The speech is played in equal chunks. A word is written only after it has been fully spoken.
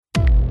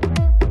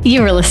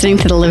You are listening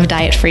to the Live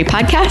Diet Free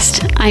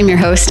podcast. I'm your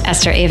host,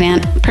 Esther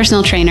Avant,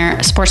 personal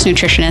trainer, sports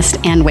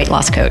nutritionist, and weight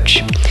loss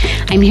coach.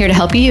 I'm here to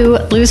help you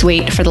lose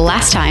weight for the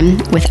last time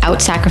without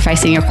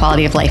sacrificing your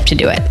quality of life to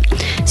do it.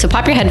 So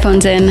pop your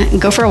headphones in,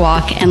 go for a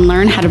walk, and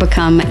learn how to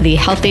become the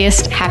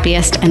healthiest,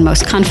 happiest, and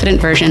most confident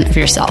version of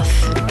yourself.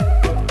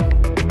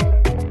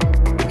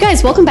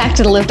 Guys, welcome back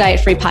to the Live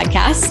Diet Free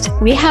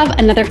podcast. We have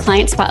another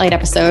client spotlight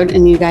episode,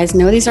 and you guys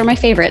know these are my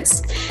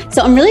favorites.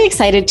 So I'm really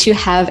excited to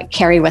have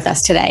Kerri with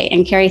us today.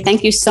 And Kerri,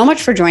 thank you so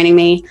much for joining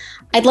me.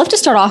 I'd love to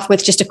start off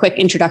with just a quick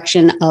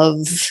introduction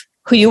of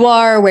who you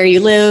are, where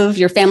you live,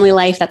 your family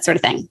life, that sort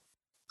of thing.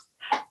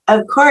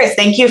 Of course.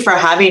 Thank you for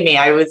having me.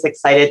 I was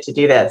excited to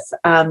do this.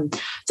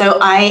 So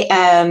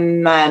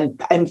I'm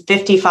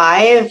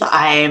 55.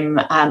 I'm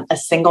a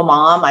single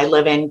mom. I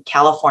live in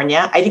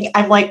California. I think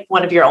I'm like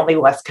one of your only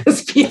West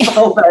Coast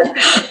people, but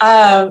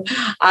I'm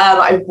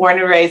born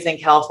and raised in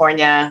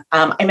California.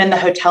 I'm in the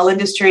hotel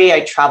industry. I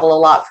travel a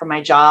lot for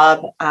my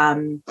job,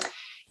 and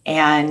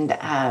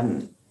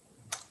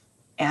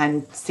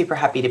super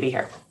happy to be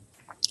here.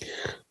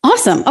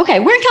 Awesome. Okay.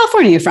 Where in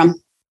California are you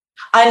from?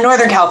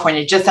 Northern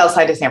California, just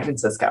outside of San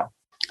Francisco.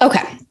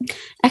 Okay,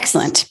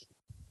 excellent.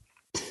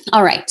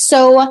 All right,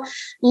 so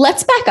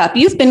let's back up.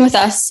 You've been with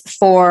us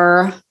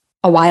for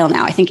a while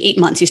now, I think 8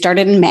 months. You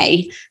started in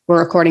May. We're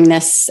recording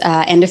this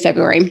end of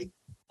February.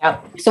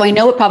 Yep. So I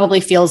know it probably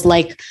feels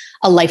like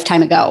a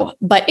lifetime ago,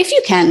 but if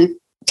you can,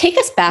 take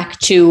us back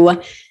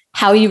to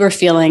how you were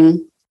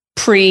feeling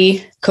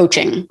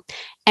pre-coaching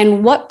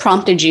and what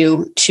prompted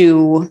you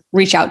to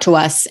reach out to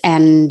us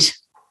and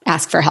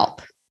ask for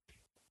help.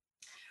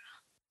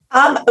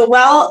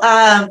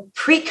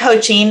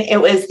 Pre-coaching, it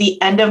was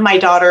the end of my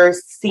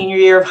daughter's senior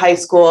year of high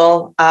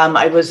school.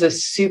 I was a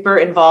super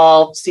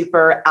involved,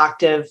 super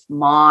active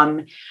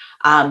mom,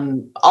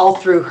 all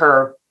through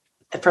her,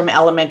 from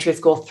elementary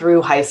school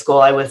through high school.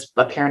 I was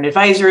a parent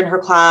advisor in her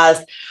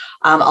class.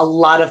 A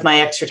lot of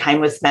my extra time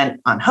was spent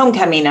on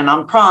homecoming and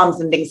on proms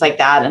and things like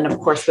that. And of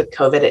course, with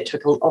COVID, it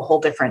took a whole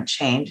different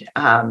change.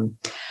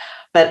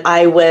 But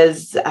I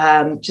was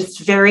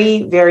just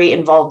very, very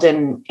involved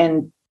in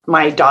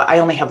my daughter. I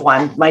only have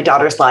one, my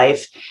daughter's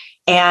life.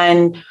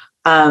 And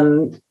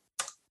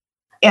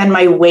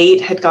my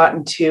weight had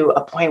gotten to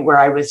a point where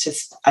I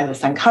was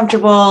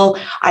uncomfortable.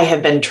 I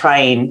have been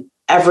trying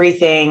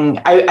everything.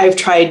 I've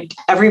tried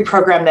every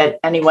program that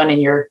anyone in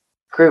your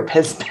group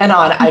has been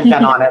on. I've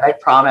been on it, I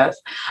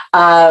promise.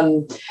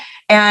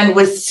 And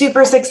was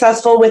super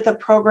successful with the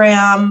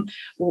program,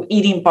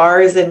 eating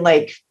bars and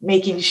like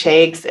making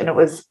shakes. And it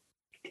was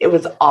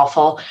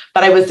awful,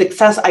 but I was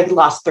successful. I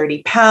lost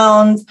 30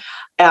 pounds.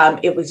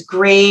 It was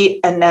great.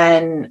 And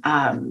then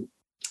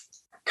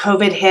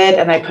COVID hit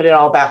and I put it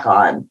all back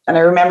on. And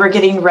I remember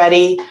getting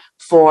ready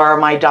for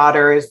my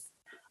daughter's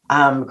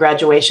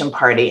graduation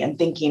party and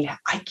thinking,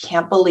 I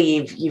can't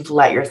believe you've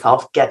let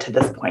yourself get to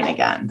this point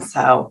again.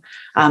 So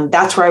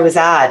that's where I was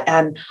at.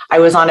 And I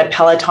was on a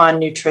Peloton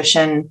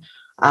nutrition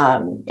group. I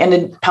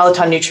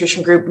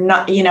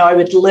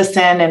would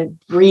listen and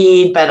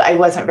read, but I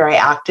wasn't very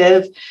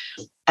active.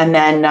 And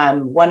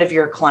then one of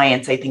your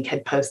clients, I think,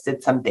 had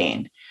posted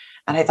something.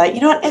 And I thought,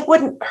 it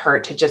wouldn't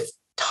hurt to just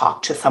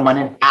talk to someone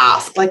and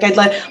ask.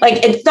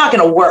 It's not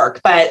going to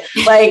work, but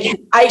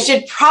I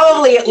should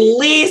probably at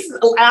least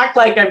act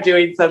like I'm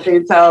doing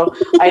something. So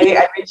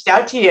I reached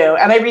out to you,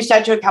 and I reached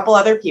out to a couple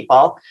other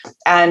people,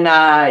 and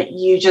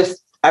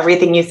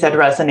everything you said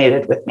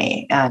resonated with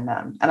me, and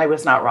I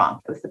was not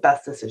wrong. It was the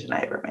best decision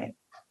I ever made.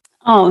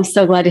 Oh, I'm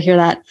so glad to hear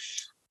that.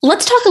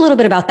 Let's talk a little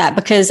bit about that,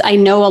 because I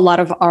know a lot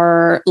of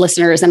our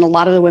listeners and a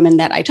lot of the women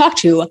that I talk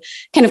to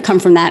kind of come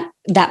from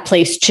that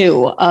place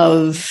too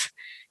of,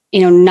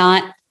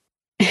 not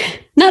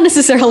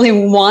necessarily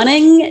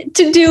wanting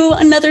to do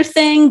another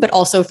thing, but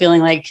also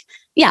feeling like,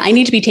 yeah, I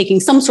need to be taking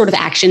some sort of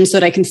action so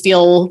that I can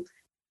feel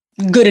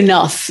good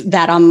enough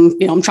that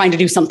I'm trying to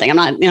do something. I'm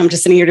not, I'm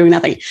just sitting here doing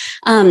nothing.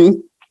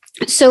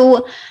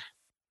 So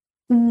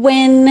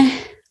when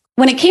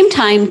it came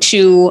time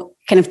to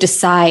kind of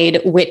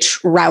decide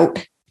which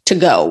route to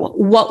go,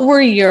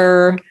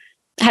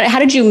 how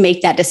did you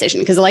make that decision?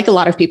 Because like a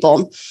lot of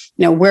people,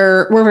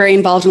 we're very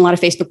involved in a lot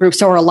of Facebook groups.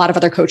 So are a lot of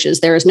other coaches.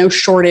 There is no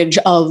shortage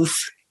of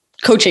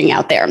coaching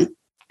out there.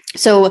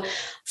 So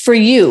for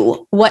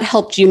you, what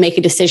helped you make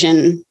a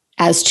decision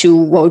as to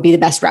what would be the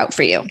best route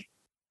for you?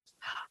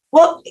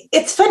 Well,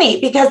 it's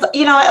funny because,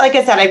 like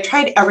I said, I've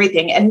tried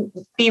everything, and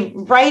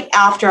right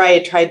after I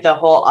had tried the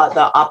whole,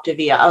 the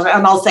Optavia,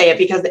 and I'll say it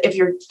because if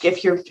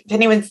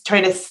anyone's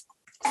trying to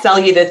sell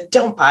you this,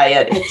 don't buy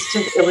it.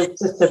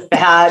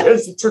 It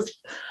was just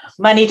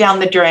money down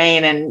the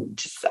drain.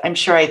 And I'm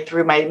sure I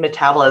threw my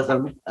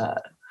metabolism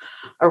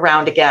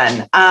around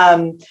again.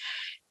 I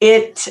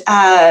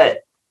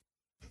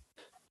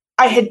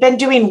I had been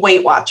doing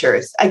Weight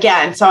Watchers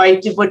again. So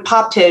would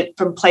pop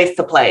from place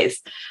to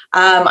place.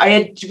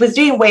 Was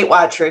doing Weight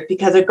Watchers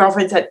because a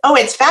girlfriend said, "Oh,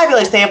 it's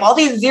fabulous. They have all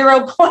these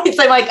 0 points."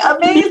 I'm like,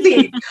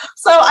 amazing.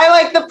 So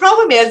the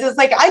problem is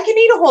like, I can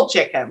eat a whole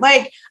chicken.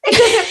 Like, it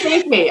doesn't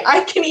faze me.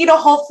 I can eat a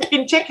whole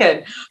freaking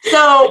chicken.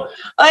 So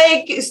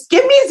like,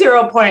 give me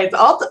 0 points.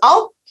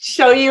 I'll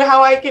show you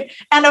how I can.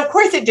 And of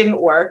course it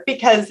didn't work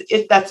because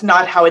that's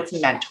not how it's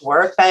meant to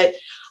work. But,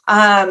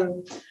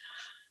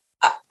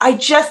 I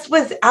just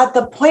was at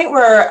the point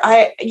where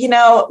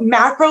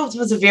macros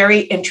was very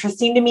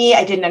interesting to me.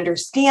 I didn't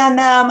understand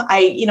them.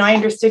 I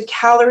understood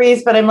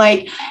calories, but I'm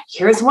like,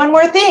 here's one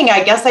more thing.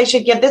 I guess I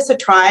should give this a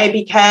try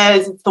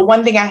because it's the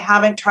one thing I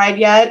haven't tried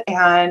yet.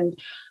 And,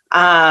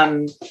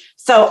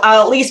 so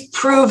I'll at least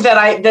prove that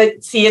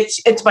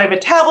it's my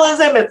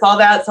metabolism, it's all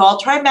that. So I'll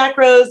try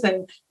macros.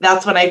 And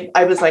that's when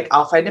I was like,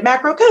 I'll find a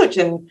macro coach.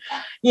 And,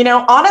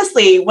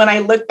 honestly, when I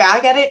look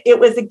back at it, it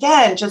was,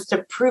 again, just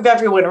to prove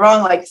everyone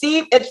wrong. Like,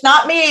 see, it's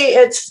not me,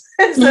 it's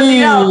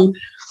something else.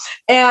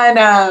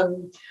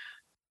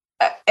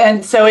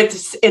 And so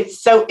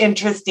it's so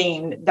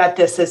interesting that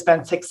this has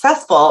been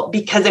successful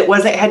because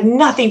it had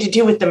nothing to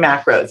do with the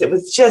macros. It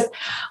was just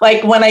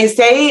like, when I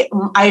say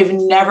I've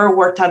never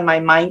worked on my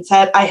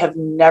mindset, I have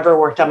never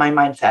worked on my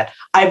mindset.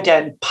 I've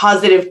done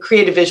positive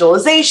creative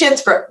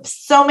visualizations for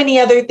so many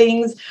other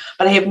things,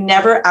 but I have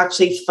never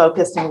actually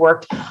focused and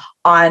worked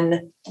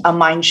on a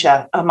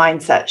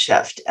mindset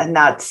shift. And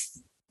that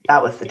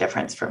was the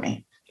difference for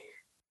me.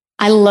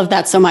 I love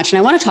that so much. And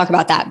I want to talk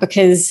about that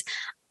because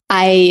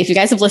if you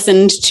guys have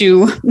listened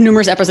to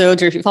numerous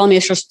episodes, or if you follow me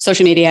on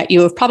social media, you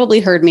have probably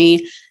heard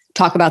me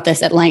talk about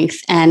this at length.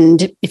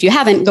 And if you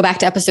haven't, go back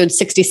to episode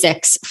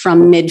 66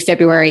 from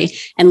mid-February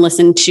and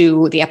listen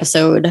to the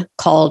episode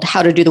called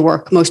How to Do the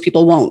Work Most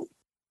People Won't.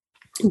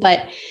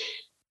 But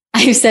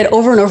I've said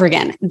over and over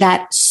again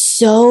that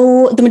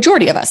the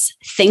majority of us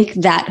think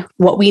that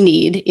what we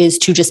need is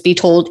to just be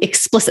told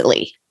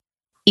explicitly,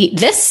 eat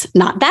this,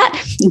 not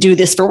that, do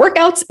this for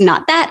workouts,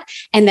 not that.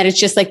 And that it's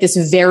just like this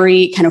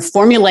very kind of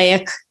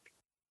formulaic,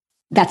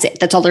 that's it.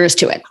 That's all there is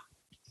to it.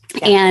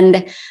 Yeah.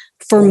 And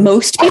for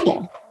most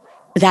people,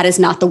 that is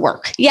not the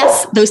work.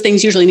 Yes, those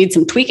things usually need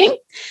some tweaking,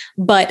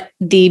 but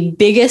the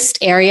biggest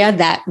area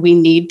that we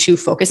need to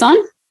focus on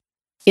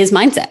is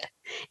mindset.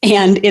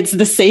 And it's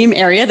the same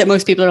area that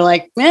most people are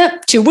like,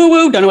 too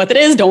woo-woo, don't know what that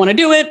is, don't want to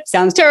do it,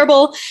 sounds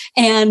terrible.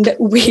 And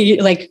we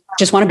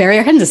just want to bury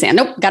our heads in the sand.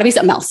 Nope, got to be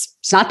something else.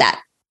 It's not that.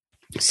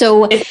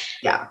 So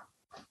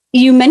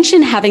you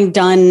mentioned having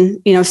done,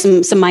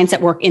 some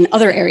mindset work in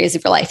other areas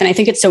of your life. And I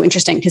think it's so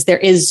interesting because there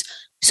is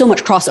so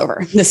much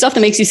crossover. The stuff that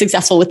makes you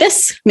successful with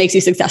this makes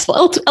you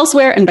successful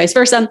elsewhere and vice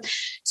versa.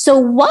 So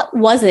what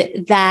was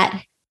it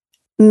that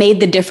made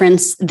the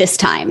difference this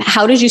time?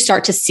 How did you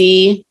start to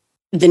see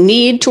the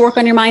need to work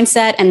on your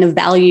mindset and the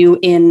value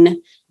in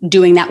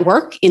doing that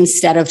work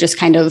instead of just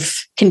kind of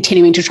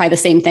continuing to try the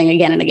same thing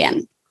again and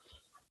again?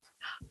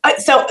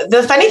 So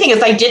the funny thing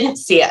is I didn't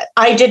see it.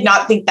 I did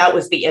not think that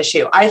was the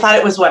issue. I thought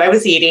it was what I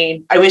was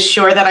eating. I was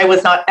sure that I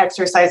was not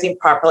exercising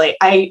properly.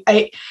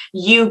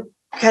 You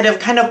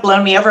kind of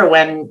blown me over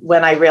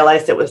when I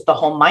realized it was the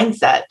whole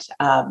mindset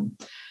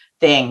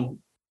thing.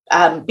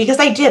 Because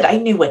I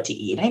knew what to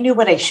eat. I knew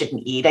what I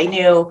shouldn't eat. I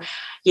knew,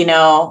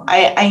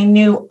 I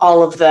knew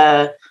all of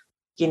the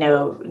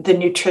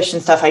nutrition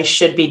stuff I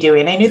should be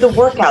doing. I knew the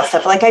workout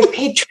stuff. Like, I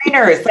paid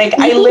trainers. Like,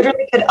 I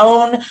literally could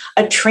own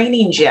a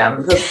training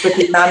gym with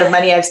the amount of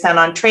money I've spent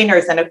on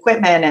trainers and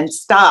equipment and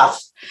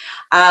stuff,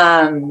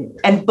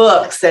 and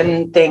books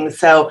and things.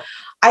 So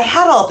I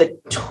had all the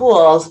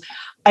tools.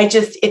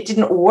 It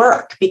didn't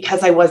work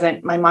because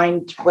my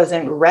mind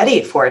wasn't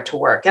ready for it to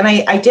work. And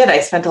I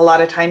spent a lot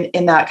of time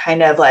in that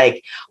kind of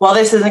like, well,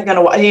 this isn't going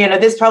to,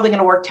 this is probably going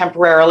to work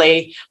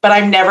temporarily, but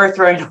I'm never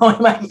throwing away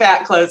my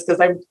fat clothes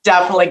because I'm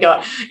definitely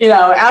going,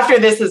 after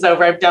this is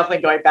over, I'm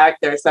definitely going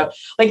back there. So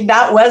like,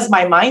 that was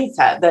my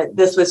mindset that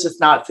this was just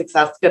not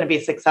going to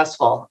be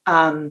successful.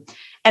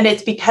 And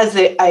it's because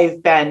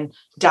I've been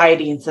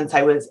dieting since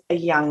I was a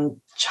young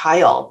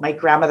child. My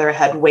grandmother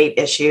had weight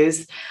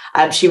issues.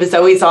 She was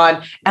always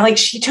on, and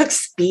she took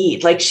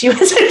speed. She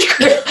was and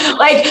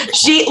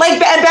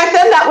back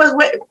then that was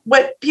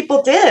what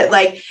people did.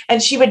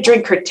 And she would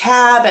drink her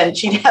Tab, and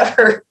she'd have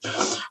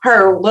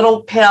her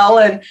little pill,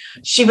 and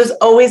she was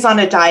always on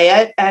a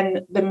diet.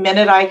 And the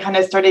minute I kind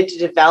of started to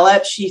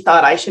develop, she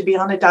thought I should be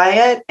on a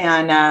diet.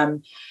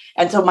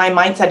 And so my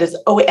mindset is,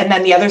 and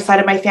then the other side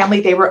of my family,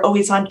 they were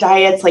always on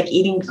diets, like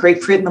eating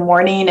grapefruit in the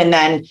morning and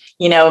then,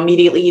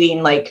 immediately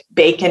eating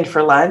bacon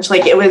for lunch.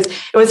 It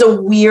was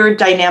a weird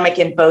dynamic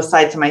in both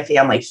sides of my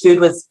family. Food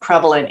was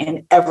prevalent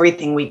in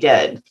everything we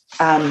did.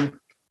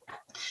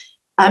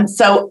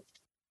 So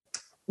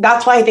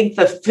that's why I think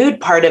the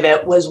food part of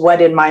it was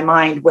what in my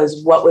mind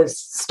was what was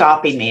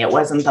stopping me. It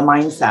wasn't the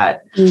mindset.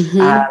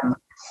 Mm-hmm.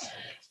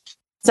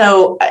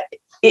 So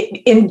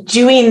in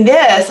doing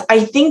this,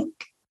 I think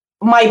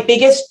my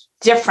biggest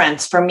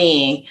difference for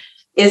me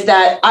is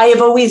that I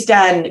have always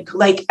done,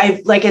 like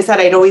I said,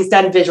 I'd always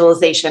done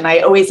visualization. I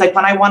always, like,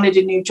 when I wanted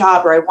a new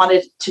job or I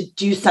wanted to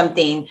do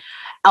something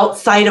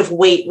outside of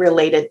weight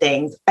related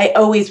things, I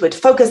always would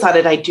focus on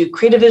it. I do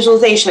creative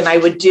visualization. I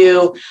would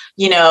do,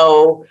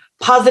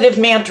 positive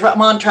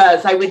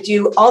mantras. I would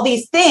do all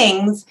these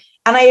things.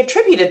 And I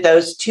attributed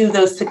those to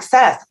those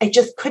success. I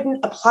just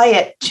couldn't apply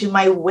it to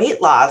my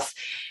weight loss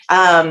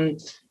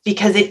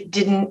because it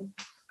didn't,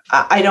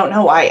 I don't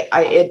know why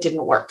it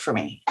didn't work for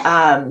me.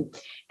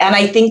 And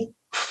I think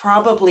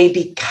probably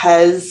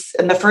because,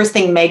 and the first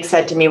thing Meg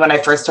said to me when I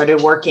first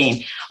started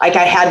working, like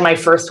I had my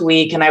first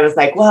week and I was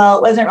like, well,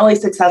 it wasn't really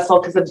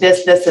successful because of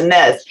this, this, and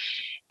this.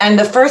 And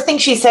the first thing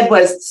she said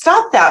was,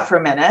 stop that for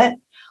a minute.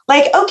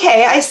 Like,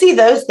 okay, I see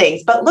those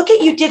things, but look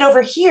at you did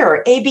over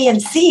here, A, B,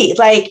 and C.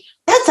 Like,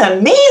 that's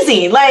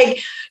amazing.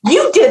 Like,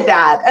 you did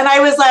that. And I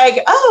was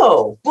like,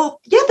 oh,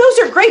 well, yeah, those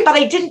are great, but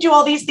I didn't do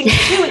all these things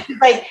too.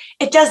 It's like,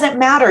 it doesn't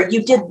matter.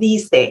 You did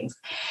these things.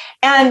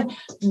 And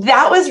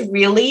that was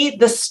really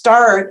the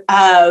start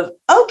of,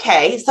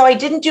 okay, so I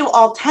didn't do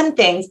all 10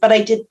 things, but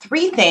I did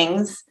 3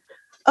 things.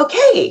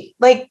 Okay,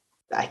 like,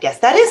 I guess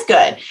that is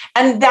good.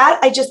 And that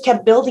I just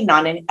kept building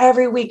on. And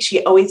every week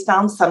she always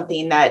found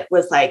something that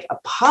was like a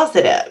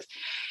positive.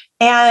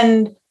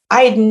 And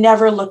I had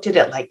never looked at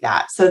it like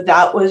that. So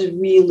that was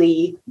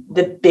really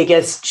the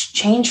biggest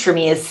change for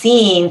me, is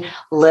seeing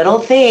little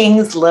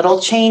things,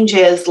 little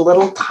changes,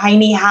 little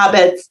tiny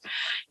habits,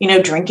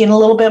 drinking a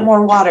little bit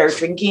more water,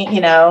 drinking,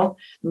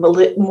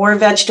 more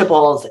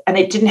vegetables. And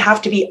it didn't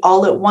have to be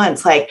all at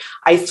once. Like,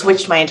 I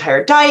switched my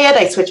entire diet.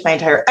 I switched my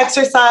entire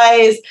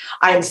exercise.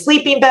 I'm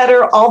sleeping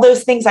better. All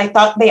those things, I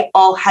thought they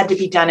all had to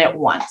be done at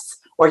once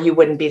or you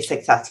wouldn't be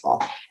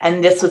successful.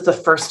 And this was the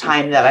first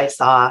time that I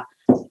saw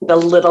the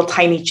little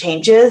tiny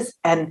changes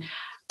and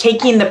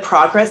taking the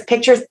progress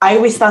pictures. I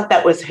always thought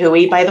that was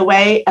hooey, by the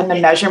way, and the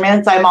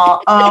measurements, I'm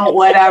all, oh,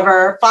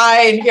 whatever,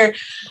 fine here.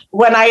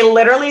 When I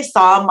literally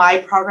saw my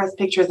progress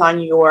pictures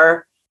on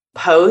your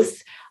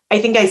posts, I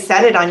think I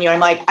said it on you. I'm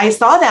like, I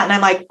saw that and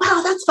I'm like,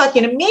 wow, that's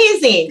fucking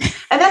amazing.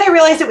 And then I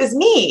realized it was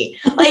me.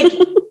 Like,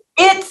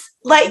 it's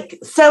like,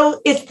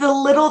 so it's the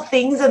little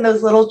things and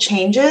those little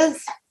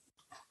changes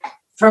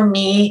for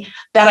me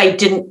that I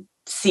didn't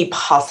see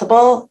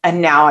possible.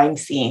 And now I'm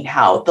seeing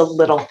how the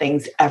little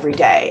things every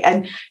day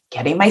and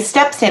getting my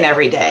steps in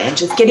every day and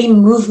just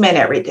getting movement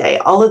every day.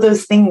 All of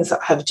those things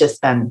have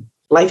just been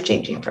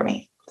life-changing for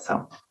me.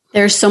 So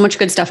there's so much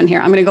good stuff in here.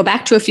 I'm going to go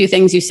back to a few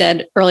things you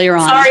said earlier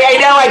on. Sorry, I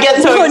know I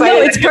get so excited.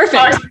 No, it's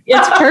perfect.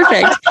 It's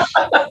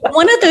perfect.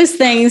 One of those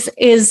things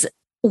is,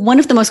 one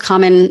of the most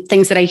common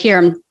things that I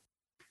hear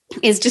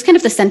is just kind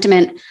of the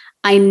sentiment,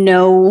 I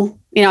know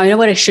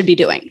what I should be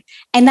doing.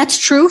 And that's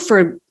true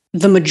for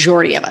the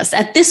majority of us.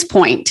 At this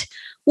point,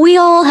 we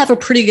all have a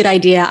pretty good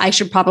idea. I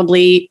should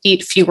probably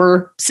eat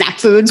fewer snack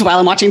foods while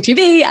I'm watching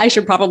TV. I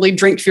should probably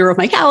drink fewer of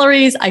my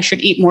calories. I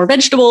should eat more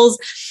vegetables.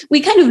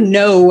 We kind of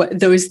know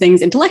those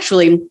things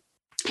intellectually,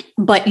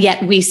 but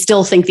yet we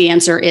still think the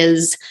answer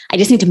is, I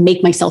just need to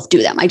make myself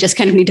do them. I just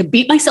kind of need to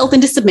beat myself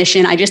into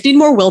submission. I just need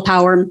more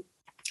willpower.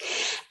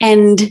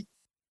 And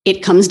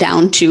it comes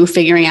down to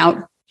figuring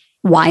out,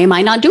 why am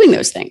I not doing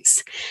those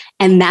things?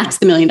 And that's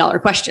the $1 million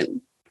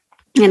question.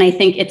 And I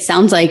think it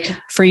sounds like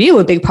for you,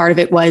 a big part of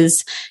it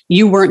was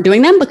you weren't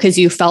doing them because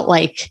you felt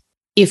like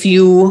if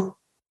you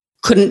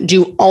couldn't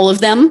do all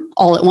of them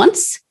all at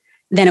once,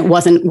 then it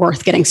wasn't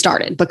worth getting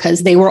started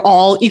because they were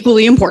all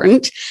equally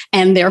important.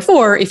 And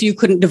therefore, if you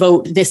couldn't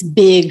devote this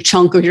big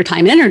chunk of your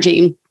time and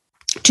energy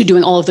to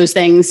doing all of those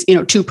things,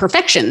 to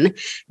perfection,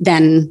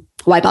 then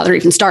why bother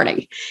even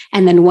starting?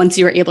 And then once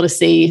you were able to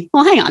see,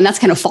 well, hang on, that's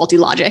kind of faulty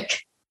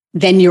logic,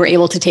 then you were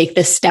able to take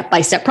this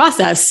step-by-step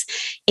process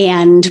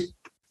and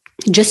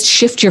just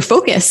shift your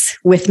focus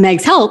with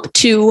Meg's help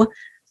to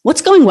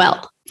what's going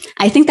well.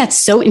 I think that's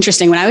so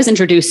interesting. When I was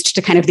introduced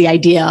to kind of the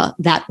idea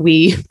that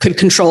we could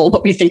control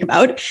what we think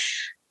about,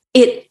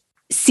 it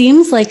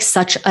seems like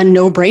such a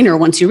no-brainer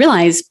once you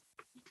realize,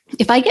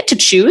 if I get to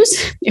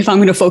choose, if I'm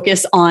going to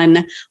focus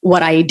on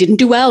what I didn't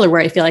do well or where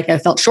I feel like I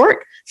fell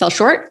short,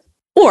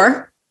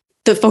 or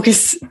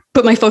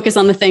put my focus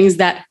on the things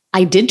that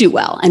I did do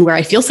well and where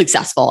I feel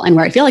successful and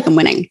where I feel like I'm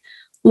winning.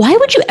 Why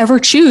would you ever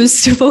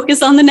choose to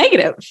focus on the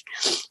negative?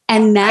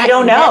 And that, I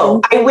don't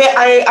know.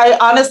 I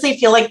honestly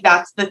feel like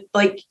that's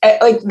like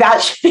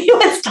that should be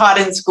what's taught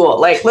in school.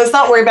 Like, let's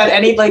not worry about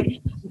any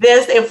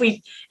this. If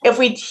we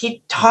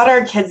taught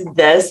our kids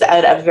this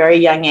at a very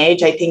young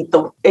age, I think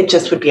it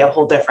just would be a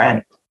whole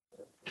different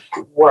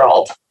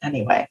world.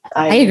 Anyway,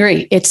 I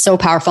agree. It's so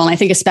powerful. And I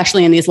think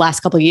especially in these last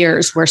couple of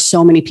years where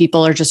so many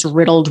people are just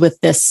riddled with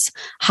this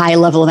high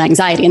level of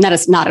anxiety, and that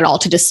is not at all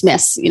to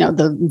dismiss,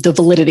 the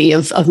validity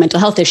of mental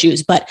health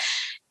issues, but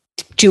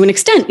to an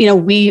extent,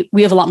 we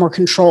have a lot more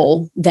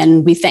control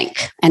than we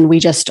think. And we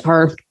just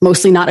are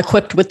mostly not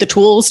equipped with the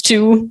tools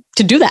to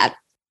do that.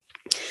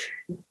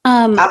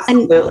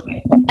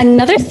 Absolutely. And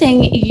another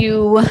thing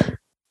you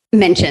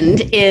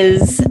mentioned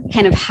is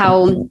kind of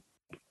how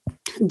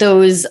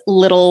those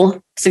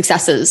little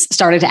successes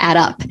started to add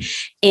up.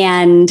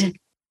 And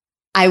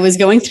I was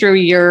going through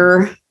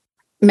your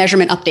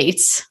measurement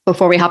updates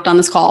before we hopped on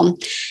this call.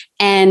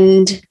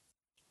 And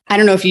I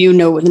don't know if you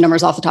know the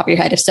numbers off the top of your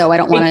head. If so, I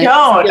don't want to.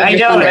 I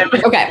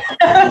don't. Okay.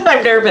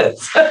 I'm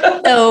nervous.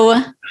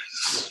 So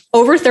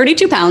over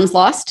 32 pounds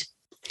lost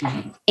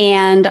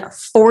and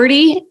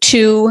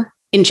 42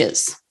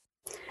 inches.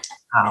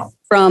 Wow.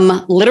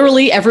 From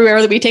literally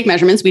everywhere that we take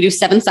measurements. We do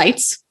 7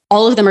 sites.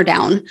 All of them are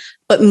down,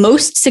 but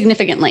most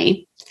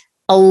significantly,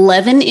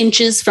 11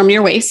 inches from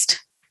your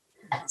waist,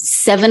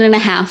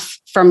 7.5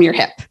 from your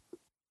hip.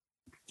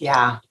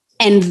 Yeah.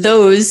 And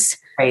those,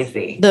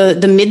 crazy.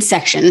 The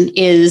midsection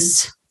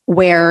is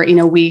where,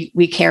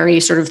 we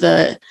carry sort of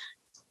the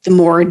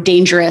more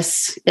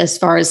dangerous, as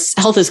far as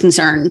health is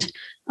concerned,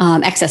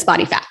 excess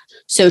body fat.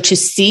 So to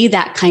see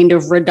that kind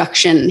of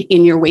reduction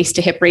in your waist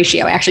to hip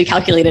ratio, I actually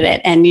calculated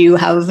it, and you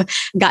have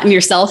gotten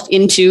yourself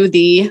into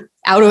the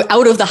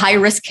out of the high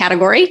risk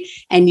category,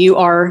 and you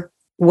are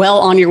well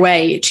on your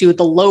way to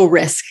the low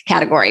risk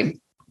category.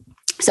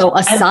 So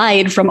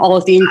aside from all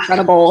of the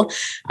incredible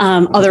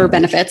other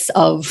benefits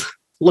of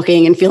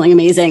looking and feeling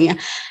amazing,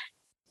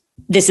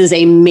 this is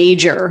a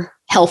major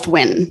health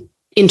win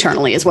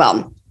internally as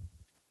well.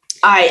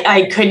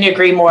 I couldn't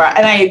agree more.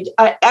 And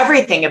I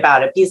everything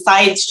about it,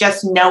 besides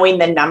just knowing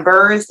the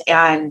numbers.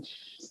 And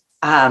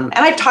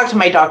I've talked to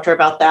my doctor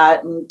about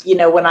that. And,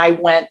 when I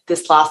went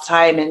this last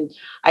time and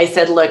I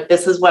said, look,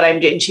 this is what I'm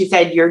doing. She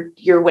said,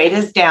 your weight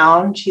is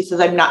down. She says,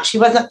 she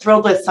wasn't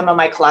thrilled with some of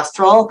my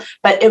cholesterol,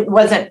 but it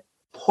wasn't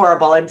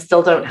horrible. I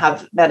still don't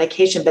have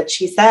medication. But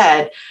she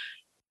said,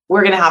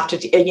 we're going to have to,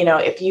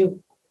 if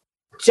you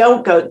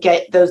don't go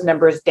get those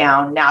numbers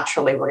down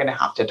naturally, we're going to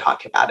have to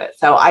talk about it.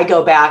 So I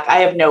go back. I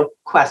have no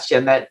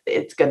question that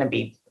it's going to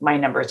be, my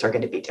numbers are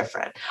going to be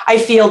different. I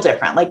feel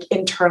different. Like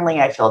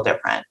internally, I feel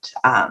different.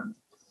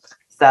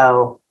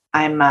 So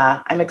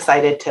I'm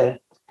excited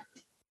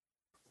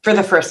for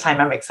the first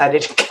time, I'm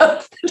excited to go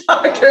to the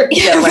doctor.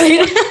 Yeah,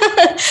 right.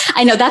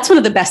 I know that's one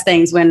of the best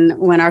things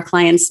when our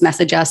clients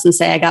message us and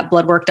say, I got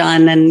blood work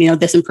done and,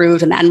 this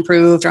improved and that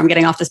improved, or I'm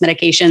getting off this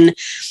medication.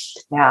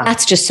 Yeah.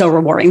 That's just so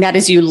rewarding. That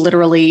is you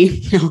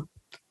literally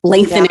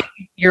lengthening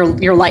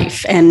your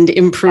life and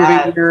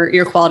improving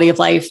your quality of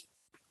life.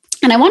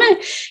 And I want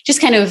to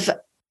just kind of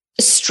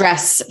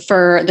stress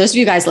for those of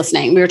you guys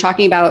listening, we were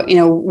talking about,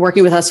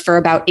 working with us for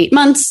about 8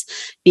 months,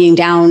 being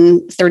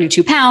down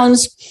 32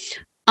 pounds.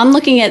 I'm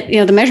looking at,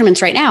 the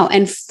measurements right now.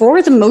 And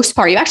for the most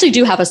part, you actually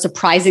do have a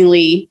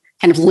surprisingly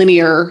kind of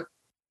linear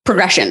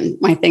progression.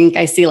 I think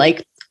I see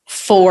like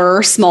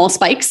 4 small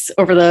spikes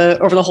over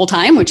the whole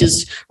time, which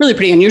is really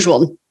pretty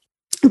unusual.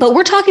 But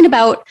we're talking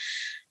about,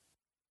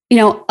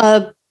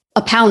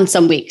 a pound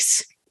some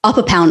weeks, up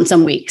a pound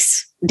some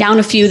weeks, down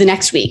a few the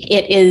next week.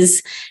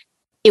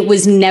 It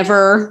was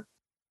never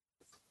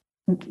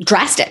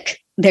drastic.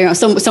 There,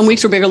 some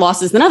weeks were bigger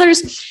losses than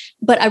others,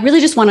 but I really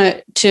just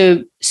want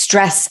to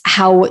stress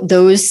how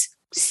those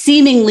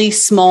seemingly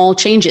small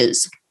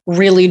changes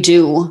really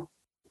do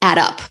add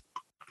up.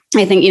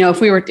 I think,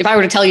 if I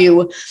were to tell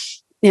you,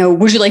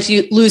 would you like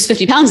to lose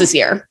 50 pounds this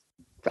year?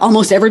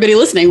 Almost everybody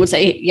listening would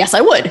say, yes,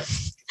 I would.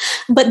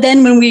 But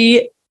then when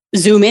we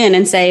zoom in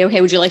and say,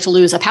 okay, would you like to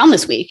lose a pound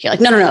this week? You're like,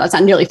 no, that's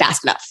not nearly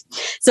fast enough.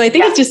 So I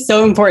think it's just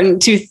so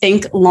important to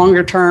think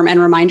longer term and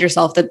remind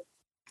yourself that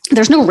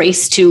there's no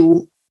race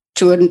to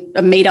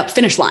a made up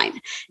finish line.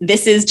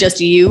 This is just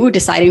you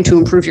deciding to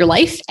improve your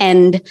life.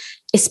 And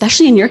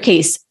especially in your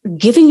case,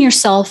 giving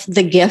yourself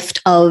the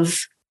gift of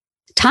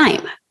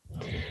time.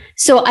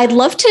 So I'd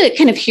love to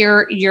kind of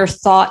hear your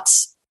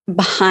thoughts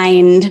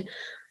behind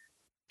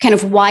kind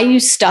of why you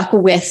stuck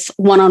with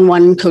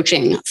one-on-one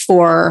coaching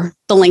for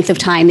the length of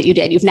time that you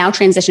did. You've now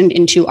transitioned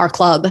into our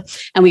club,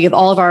 and we give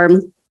all of our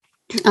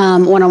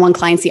one-on-one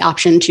clients the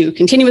option to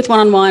continue with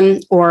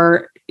one-on-one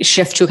or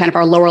shift to kind of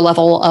our lower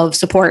level of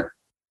support.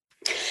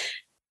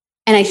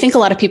 And I think a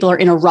lot of people are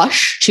in a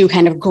rush to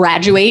kind of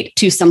graduate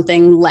to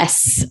something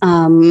less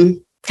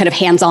kind of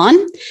hands-on.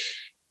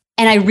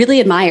 And I really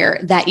admire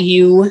that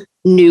you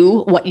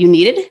knew what you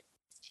needed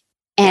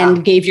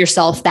and gave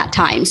yourself that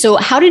time. So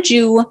how did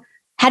you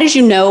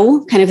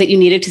know kind of that you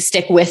needed to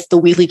stick with the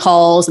weekly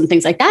calls and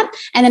things like that?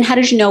 And then how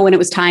did you know when it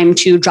was time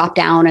to drop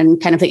down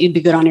and kind of that you'd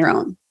be good on your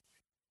own?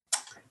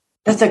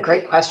 That's a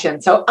great question.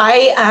 So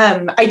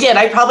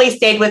I probably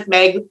stayed with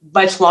Meg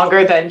much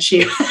longer than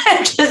she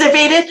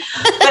anticipated.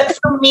 But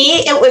for me,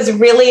 it was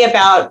really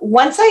about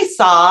once I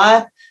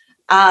saw,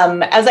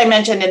 as I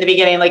mentioned in the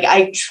beginning, like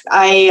I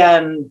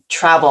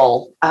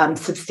travel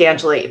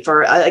substantially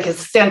for like a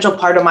substantial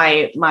part of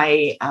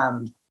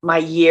my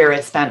year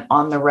is spent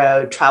on the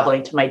road,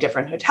 traveling to my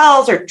different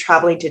hotels or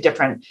traveling to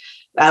different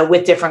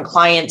with different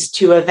clients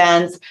to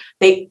events.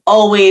 They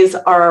always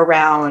are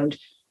around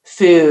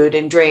food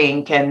and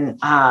drink and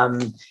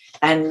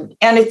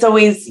it's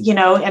always, in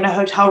a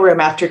hotel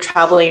room after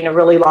traveling a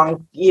really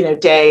long,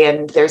 day,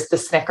 and there's the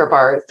Snicker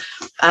bars.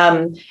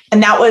 And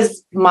that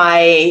was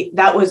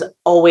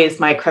always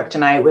my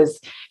kryptonite, was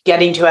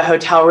getting to a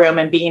hotel room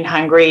and being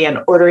hungry and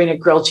ordering a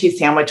grilled cheese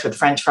sandwich with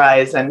French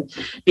fries. And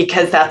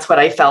because that's what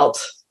I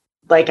felt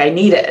like I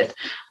needed,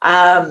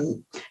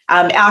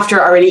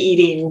 after already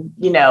eating,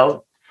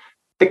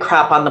 the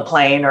crap on the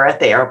plane or at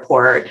the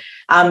airport,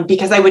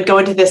 because I would go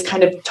into this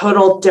kind of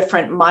total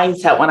different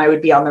mindset when I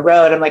would be on the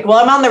road. I'm like, well,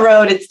 I'm on the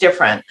road. It's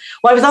different.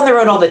 Well, I was on the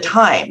road all the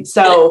time.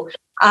 So,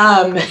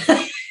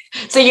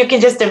 so you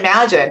can just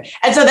imagine.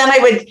 And so then I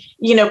would,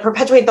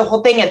 perpetuate the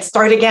whole thing and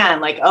start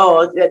again. Like,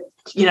 I'm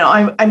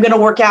going to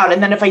work out.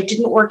 And then if I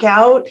didn't work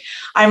out,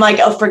 I'm like,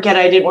 oh, forget it,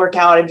 I didn't work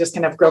out. I'm just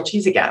going to have grilled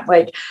cheese again.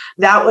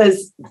 That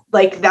was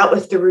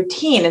the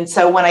routine. And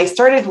so when I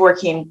started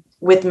working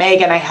with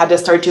Megan, I had to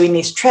start doing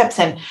these trips.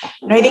 And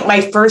I think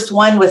my first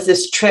one was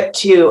this trip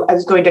I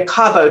was going to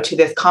Cabo to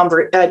this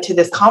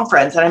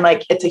conference. And I'm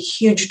like, it's a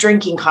huge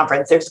drinking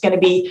conference. There's going to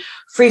be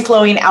free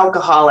flowing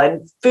alcohol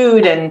and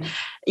food. And,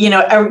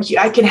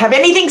 I can have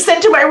anything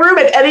sent to my room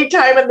at any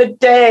time of the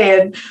day.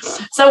 And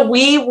so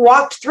we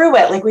walked through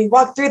it. We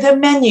walked through the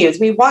menus.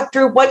 We walked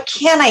through what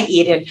can I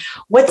eat and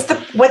what's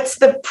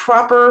the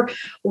proper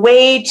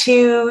way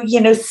to,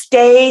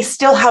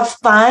 still have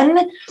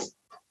fun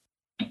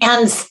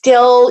and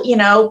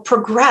still,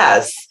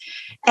 progress.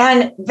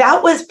 And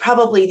that was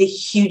probably the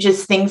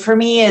hugest thing for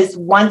me is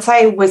once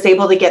I was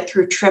able to get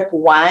through trip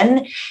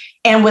one.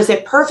 And was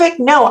it perfect?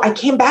 No, I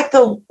came back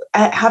though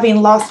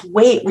having lost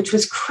weight, which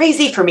was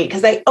crazy for me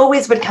because I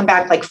always would come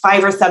back like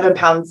 5 or 7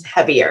 pounds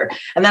heavier.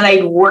 And then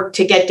I'd work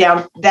to get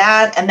down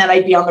that, and then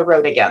I'd be on the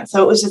road again.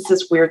 So it was just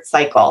this weird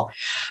cycle.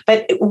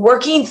 But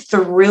working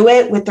through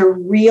it with a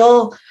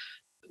real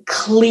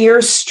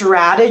clear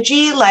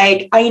strategy,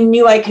 I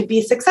knew I could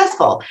be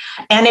successful.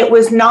 And it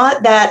was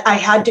not that I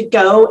had to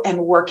go and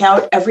work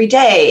out every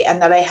day and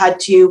that I had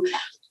to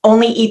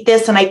only eat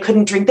this and I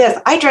couldn't drink this.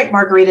 I drank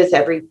margaritas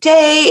every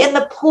day in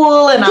the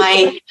pool and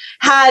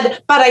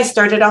but I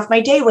started off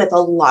my day with a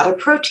lot of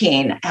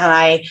protein and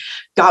I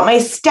got my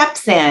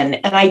steps in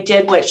and I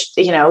did, which,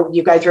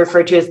 you guys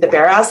refer to as the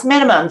bare ass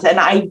minimums. And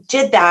I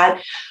did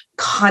that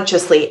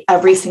consciously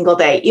every single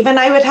day. Even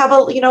I would have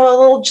a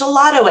little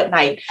gelato at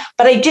night,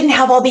 but I didn't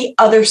have all the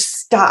other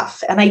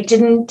stuff. And I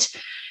didn't,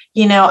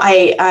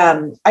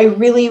 I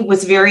really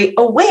was very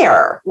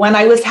aware when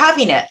I was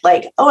having it,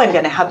 I'm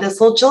going to have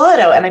this little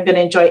gelato and I'm going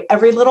to enjoy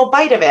every little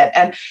bite of it.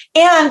 And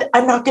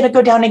I'm not going to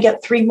go down and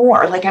get 3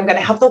 more. I'm going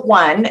to have the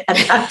one and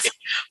that's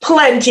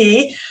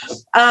plenty.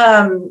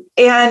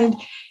 And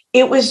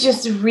it was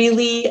just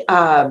really,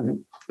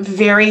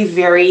 very,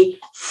 very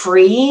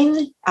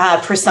freeing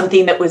for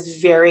something that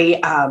was very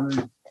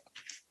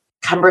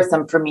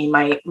cumbersome for me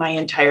my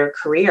entire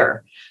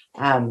career.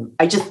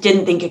 I just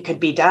didn't think it could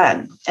be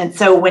done. And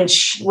so when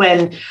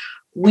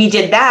we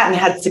did that and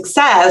had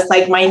success,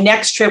 my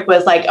next trip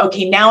was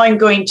okay, now I'm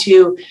going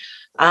to,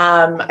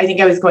 I think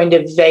I was going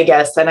to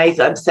Vegas and I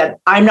said,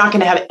 I'm not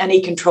going to have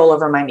any control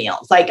over my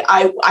meals.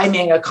 I'm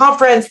in a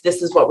conference.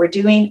 This is what we're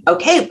doing.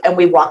 Okay. And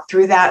we walked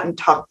through that and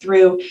talked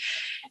through,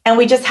 and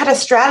we just had a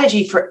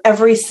strategy for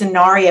every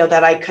scenario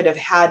that I could have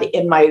had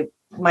in my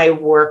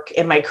work,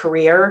 in my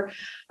career,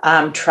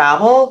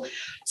 travel.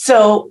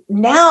 So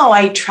now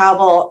I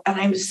travel and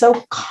I'm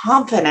so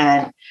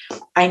confident.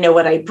 I know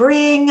what I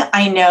bring.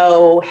 I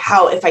know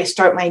how, if I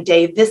start my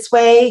day this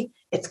way,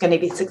 it's going to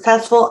be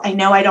successful. I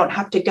know I don't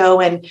have to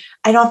go and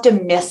I don't have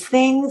to miss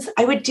things.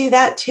 I would do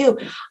that too.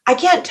 I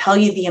can't tell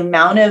you the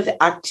amount of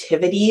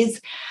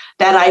activities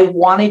that I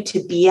wanted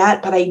to be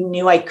at, but I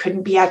knew I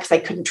couldn't be at because I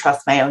couldn't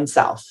trust my own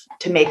self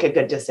to make a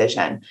good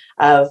decision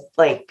of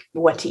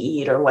what to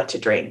eat or what to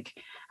drink.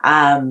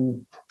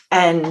 And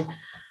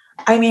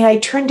I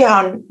turned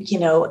down,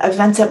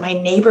 events at my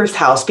neighbor's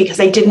house because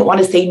I didn't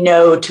want to say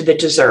no to the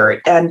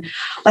dessert. And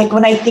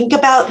when I think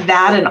about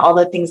that and all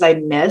the things I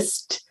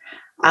missed,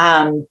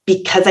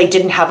 because I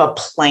didn't have a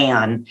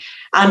plan,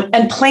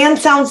 and plan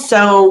sounds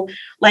so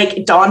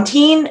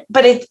daunting,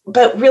 but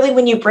really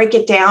when you break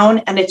it down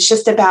and it's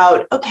just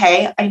about,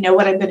 okay, I know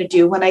what I'm going to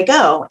do when I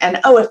go. And,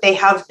 if they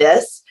have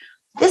this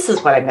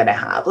is what I'm going to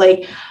have.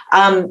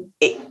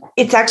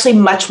 It's actually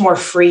much more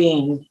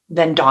freeing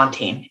than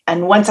daunting.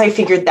 And once I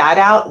figured that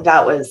out,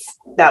 that was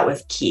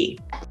key.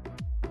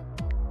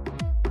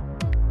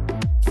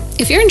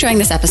 If you're enjoying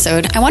this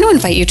episode, I want to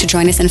invite you to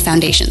join us in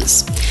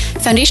Foundations.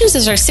 Foundations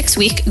is our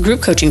 6-week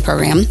group coaching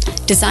program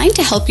designed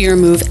to help you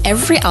remove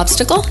every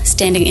obstacle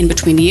standing in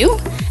between you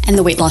and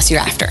the weight loss you're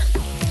after.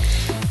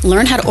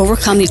 Learn how to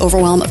overcome the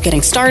overwhelm of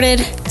getting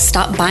started,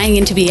 stop buying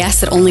into BS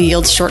that only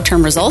yields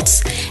short-term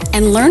results,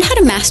 and learn how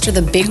to master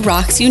the big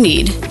rocks you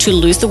need to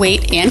lose the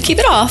weight and keep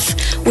it off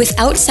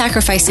without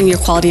sacrificing your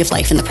quality of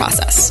life in the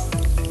process.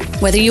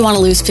 Whether you want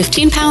to lose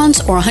 15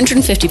 pounds or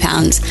 150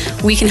 pounds,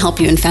 we can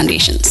help you in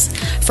Foundations.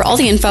 For all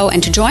the info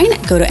and to join,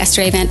 go to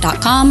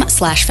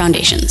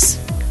estheravant.com/foundations.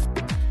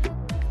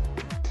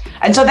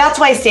 And so that's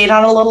why I stayed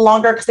on a little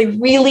longer, because I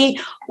really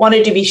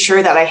wanted to be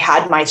sure that I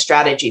had my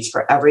strategies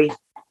for every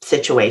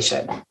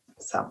situation.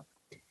 So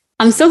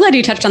I'm so glad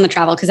you touched on the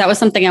travel, because that was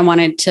something I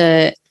wanted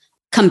to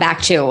come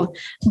back to.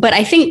 But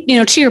I think,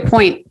 to your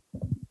point,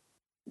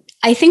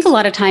 I think a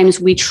lot of times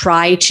we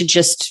try to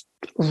just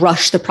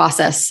rush the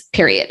process,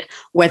 period.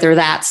 Whether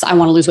that's I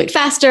want to lose weight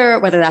faster,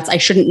 whether that's I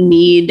shouldn't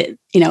need,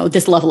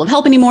 this level of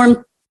help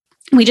anymore.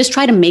 We just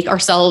try to make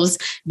ourselves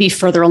be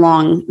further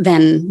along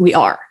than we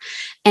are.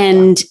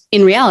 And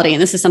in reality,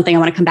 and this is something I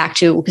want to come back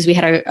to because we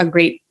had a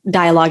great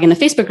dialogue in the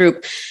Facebook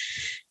group.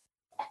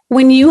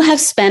 When you have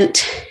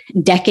spent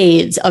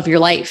decades of your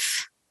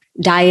life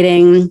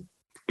dieting,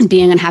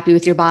 being unhappy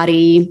with your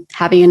body,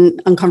 having an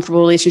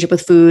uncomfortable relationship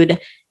with food,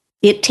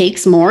 it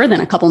takes more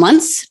than a couple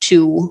months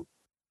to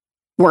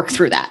work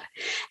through that.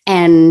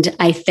 And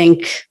I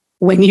think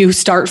when you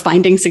start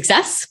finding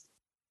success,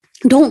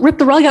 don't rip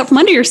the rug out from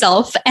under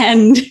yourself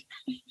and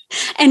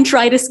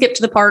try to skip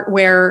to the part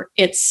where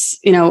it's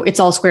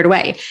all squared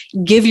away.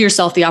 Give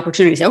yourself the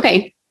opportunity to say,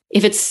 okay,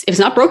 if it's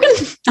not broken,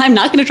 I'm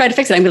not going to try to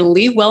fix it. I'm going to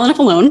leave well enough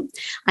alone.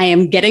 I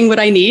am getting what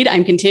I need.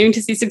 I'm continuing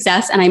to see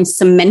success, and I'm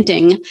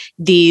cementing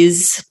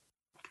these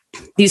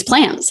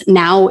plans.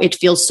 Now it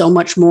feels so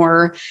much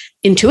more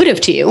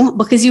intuitive to you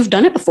because you've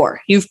done it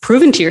before. You've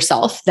proven to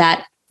yourself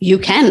that you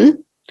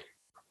can,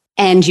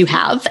 and you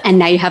have, and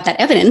now you have that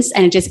evidence,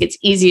 and it just gets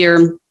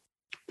easier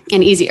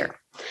and easier.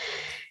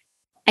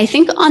 I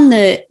think on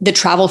the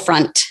travel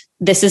front,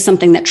 this is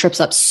something that trips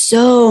up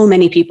so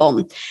many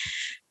people.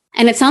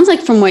 And it sounds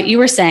like from what you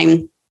were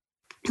saying,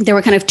 there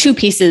were kind of two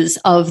pieces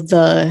of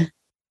the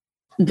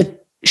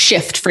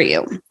shift for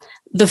you.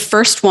 The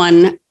first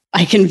one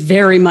I can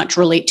very much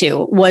relate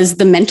to was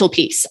the mental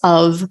piece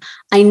of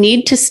I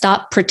need to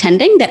stop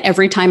pretending that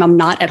every time I'm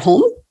not at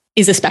home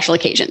is a special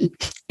occasion.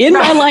 In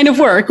my line of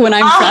work, when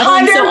I'm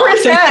traveling 100%.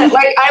 so often,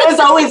 like I was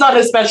always on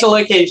a special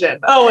occasion,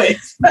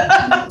 always.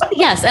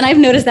 Yes, and I've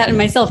noticed that in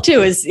myself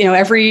too. Is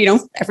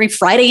every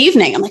Friday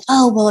evening, I'm like,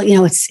 oh well,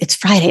 it's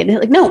Friday. And they're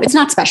like, no, it's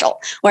not special.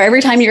 Or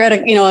every time you're at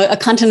a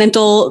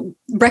continental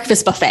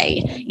breakfast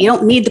buffet, you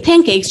don't need the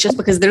pancakes just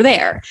because they're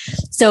there.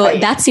 So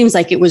right. That seems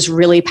like it was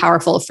really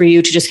powerful for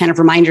you to just kind of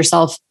remind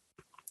yourself,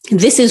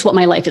 this is what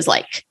my life is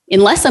like.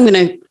 Unless I'm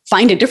going to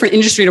find a different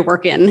industry to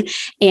work in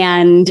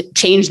and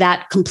change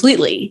that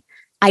completely,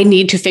 I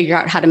need to figure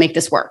out how to make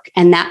this work.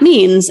 And that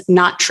means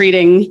not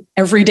treating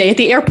every day at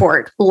the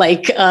airport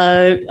like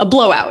a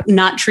blowout,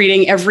 not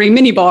treating every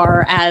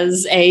minibar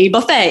as a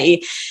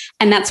buffet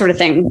and that sort of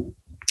thing.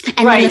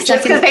 And right.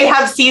 Just because they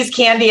have See's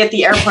candy at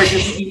the airport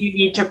doesn't mean you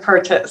need to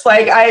purchase.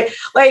 That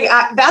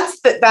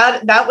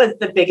was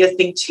the biggest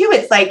thing too.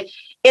 It's like,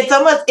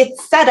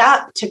 it's set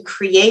up to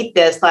create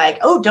this like,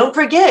 oh, don't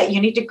forget, you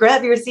need to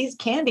grab your See's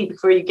candy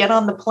before you get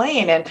on the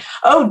plane. And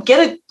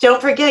don't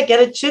forget,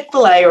 get a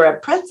Chick-fil-A or a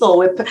pretzel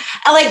with,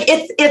 like,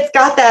 it's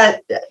got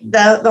that,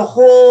 the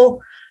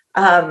whole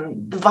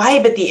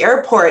vibe at the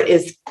airport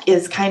is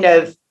kind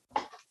of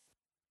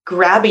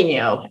grabbing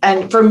you.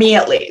 And for me,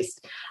 at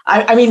least,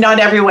 I mean, not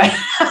everyone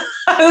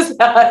has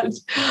that.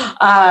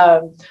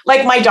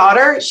 Like my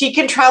daughter, she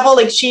can travel.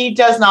 Like she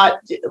does not,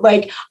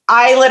 like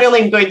I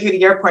literally am going through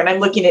the airport and I'm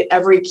looking at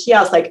every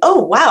kiosk like, oh,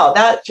 wow,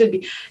 that should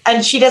be.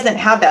 And she doesn't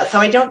have that. So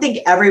I don't think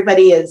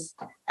everybody is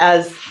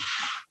as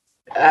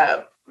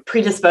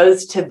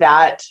predisposed to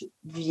that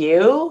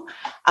view.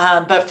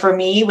 But for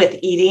me with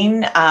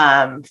eating,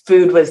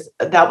 food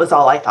was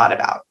all I thought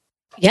about.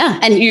 Yeah.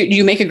 And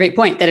you make a great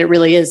point that it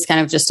really is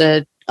kind of just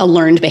a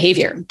learned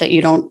behavior that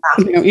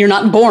you're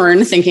not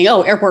born thinking,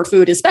 oh, airport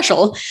food is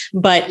special,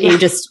 but you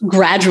just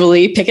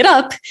gradually pick it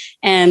up.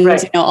 And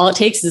all it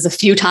takes is a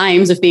few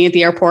times of being at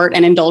the airport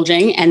and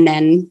indulging, and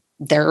then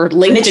they're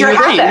linked in your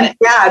brain. Yeah.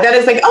 That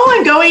is like,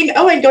 I'm going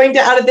to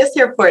out of this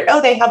airport.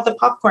 Oh, they have the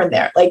popcorn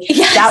there. Like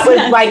that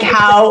was like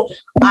how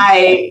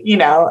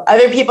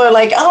other people are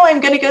like, oh,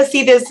 I'm going to go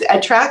see this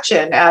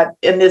attraction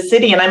in this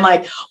city. And I'm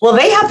like, well,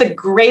 they have the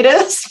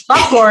greatest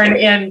popcorn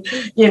in,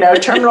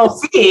 Terminal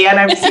C. And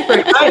I'm super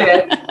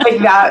excited. Like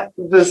that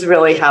was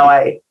really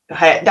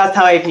that's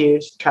how I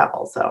viewed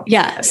travel. So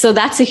yeah. So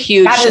that's a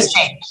huge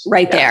change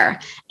right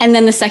there. And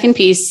then the second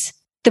piece,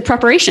 the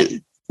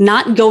preparation.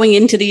 Not going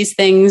into these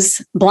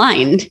things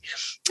blind.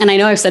 And I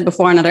know I've said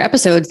before in other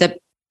episodes that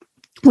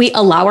we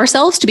allow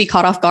ourselves to be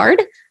caught off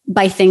guard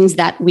by things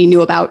that we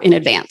knew about in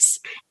advance.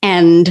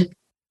 And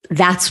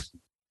that's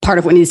part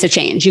of what needs to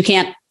change. You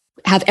can't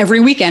have every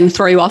weekend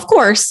throw you off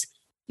course.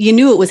 You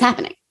knew it was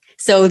happening.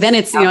 So then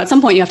it's, at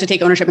some point you have to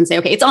take ownership and say,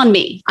 okay, it's on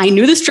me. I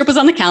knew this trip was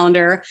on the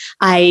calendar.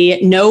 I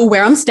know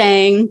where I'm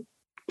staying.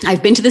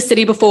 I've been to the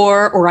city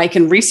before, or I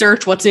can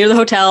research what's near the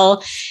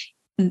hotel.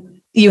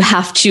 You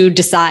have to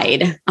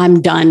decide,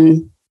 I'm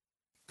done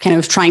kind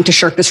of trying to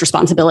shirk this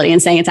responsibility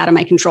and saying it's out of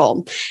my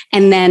control.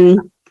 And then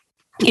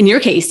in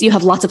your case, you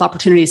have lots of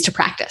opportunities to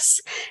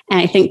practice. And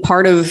I think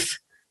part of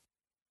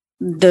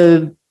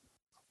the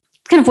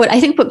kind of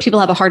what people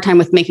have a hard time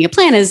with making a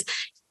plan is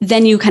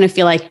then you kind of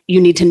feel like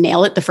you need to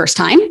nail it the first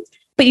time,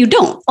 but you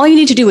don't. All you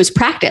need to do is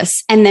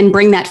practice and then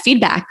bring that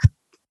feedback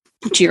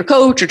to your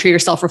coach or to your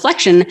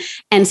self-reflection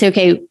and say,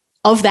 okay,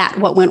 of that,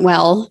 what went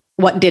well?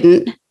 What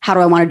didn't? How do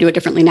I want to do it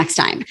differently next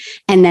time?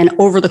 And then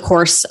over the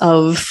course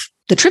of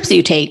the trips that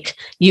you take,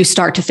 you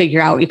start to figure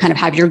out, you kind of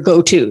have your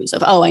go-tos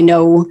of, oh, I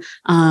know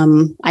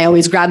I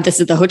always grab this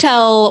at the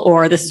hotel,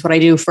 or this is what I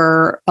do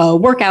for a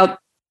workout.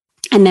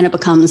 And then it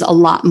becomes a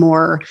lot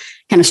more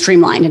kind of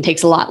streamlined and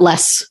takes a lot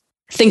less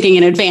thinking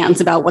in advance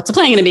about what's the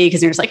plan going to be,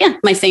 because you're just like, yeah,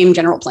 my same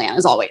general plan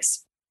as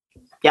always.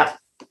 Yeah.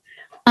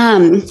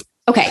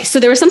 Okay. So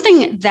there was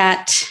something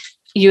that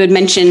you had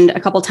mentioned a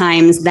couple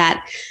times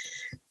that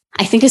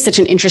I think is such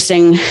an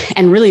interesting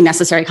and really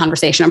necessary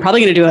conversation. I'm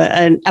probably going to do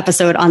an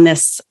episode on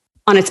this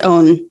on its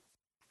own,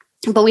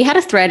 but we had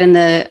a thread in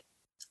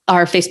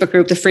our Facebook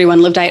group, the free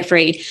one, Live Diet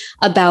Free,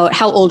 about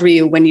how old were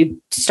you when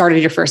you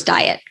started your first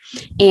diet?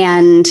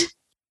 And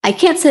I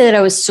can't say that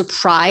I was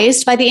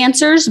surprised by the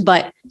answers,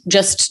 but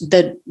just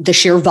the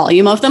sheer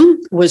volume of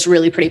them was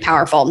really pretty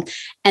powerful.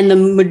 And the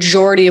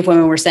majority of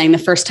women were saying the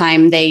first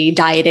time they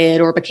dieted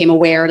or became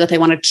aware that they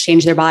wanted to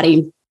change their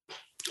body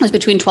was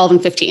between 12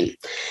 and 15.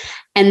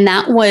 And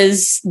that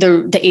was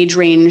the age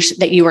range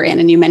that you were in.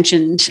 And you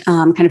mentioned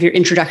kind of your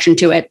introduction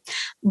to it.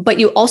 But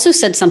you also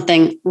said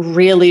something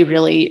really,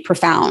 really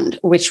profound,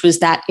 which was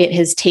that it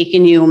has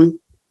taken you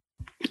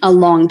a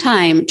long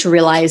time to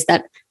realize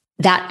that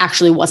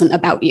actually wasn't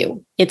about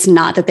you. It's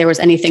not that there was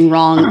anything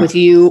wrong with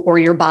you or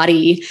your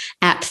body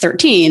at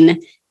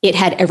 13. It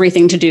had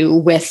everything to do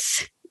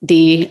with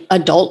the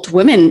adult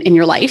women in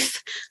your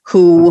life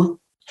who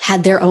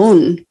had their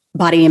own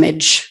body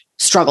image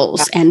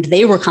struggles, and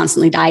they were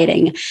constantly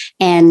dieting.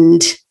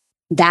 And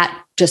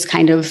that just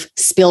kind of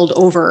spilled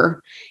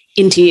over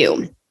into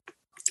you.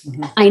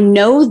 Mm-hmm. I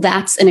know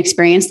that's an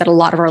experience that a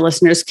lot of our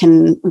listeners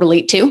can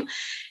relate to.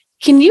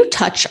 Can you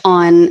touch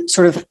on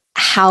sort of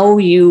how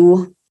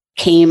you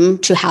came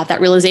to have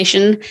that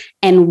realization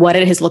and what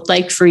it has looked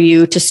like for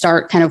you to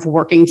start kind of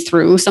working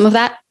through some of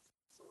that?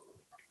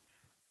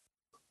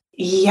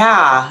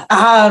 Yeah.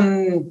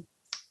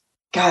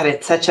 God,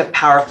 it's such a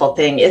powerful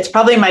thing. It's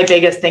probably my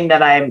biggest thing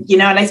that and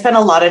I spent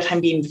a lot of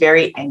time being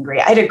very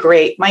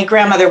angry. My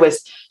grandmother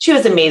she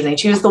was amazing.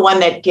 She was the one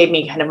that gave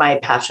me kind of my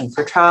passion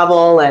for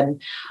travel.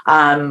 And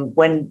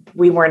when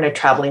we weren't a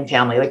traveling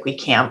family, like we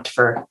camped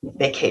for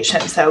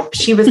vacation. So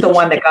she was the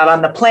one that got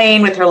on the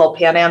plane with her little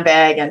Pan Am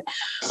bag.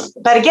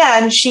 But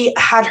again, she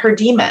had her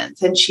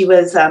demons, and she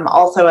was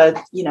also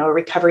a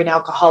recovering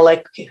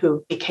alcoholic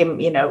who became,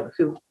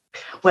 who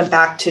went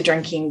back to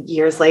drinking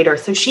years later.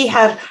 So she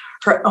had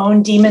her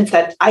own demons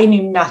that I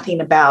knew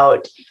nothing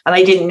about. And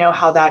I didn't know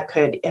how that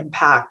could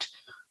impact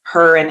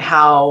her and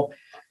how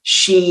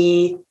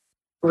she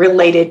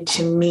related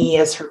to me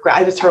as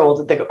I was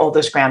the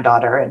oldest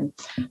granddaughter. And,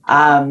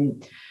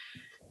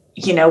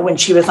 when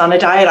she was on a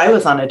diet, I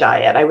was on a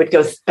diet. I would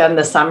go spend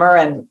the summer.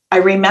 And I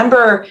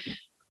remember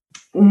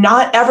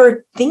not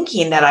ever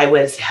thinking that I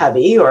was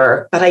heavy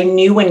but I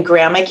knew when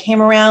grandma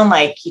came around,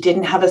 like, you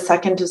didn't have a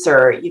second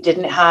dessert. You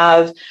didn't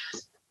have,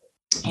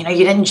 you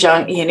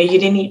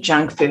didn't eat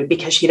junk food,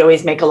 because she'd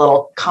always make a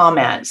little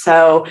comment.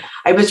 So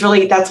that's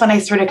when I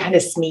started kind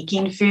of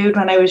sneaking food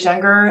when I was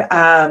younger.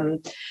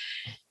 And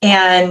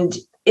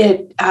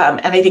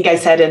I think I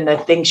said in the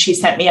thing, she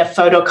sent me a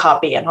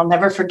photocopy, and I'll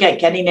never forget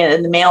getting it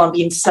in the mail and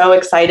being so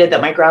excited that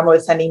my grandma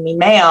was sending me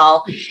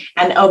mail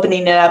and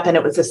opening it up. And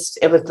it was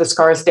the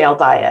Scarsdale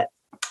diet.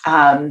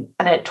 And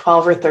at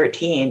 12 or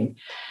 13,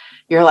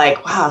 you're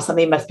like, wow,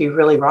 something must be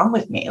really wrong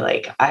with me.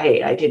 Like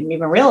I didn't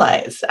even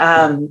realize.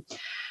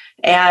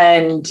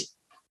 And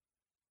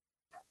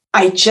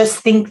I just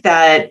think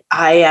that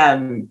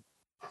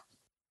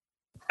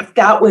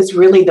that was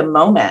really the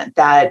moment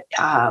that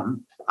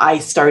I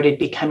started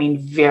becoming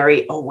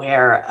very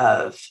aware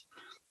of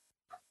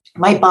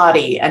my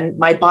body, and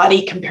my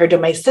body compared to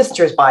my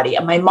sister's body,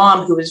 and my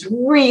mom, who was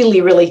really,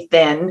 really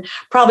thin,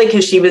 probably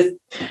because she was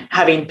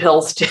having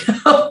pills too,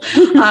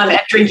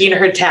 and drinking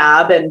her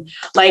tab, and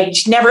like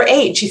she never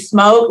ate. She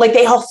smoked, like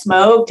they all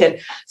smoked. And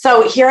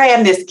so here I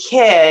am, this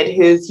kid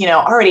who's,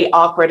 already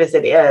awkward as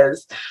it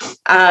is.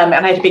 And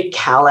I had a big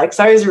calyx.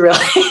 I was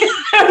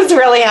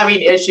really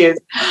having issues.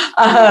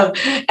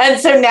 And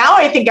so now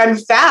I think I'm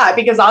fat,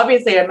 because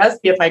obviously I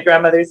must be if my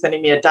grandmother's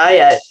sending me a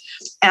diet.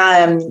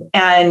 And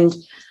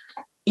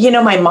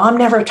my mom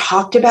never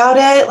talked about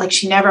it. Like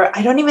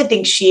I don't even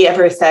think she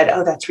ever said,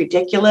 oh, that's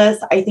ridiculous.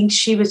 I think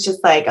she was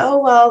just like, oh,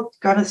 well,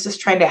 grandma's just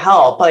trying to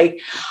help.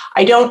 Like,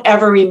 I don't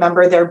ever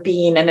remember there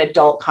being an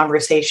adult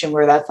conversation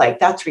where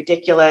that's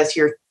ridiculous.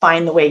 You're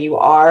fine the way you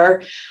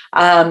are.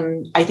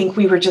 I think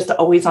we were just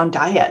always on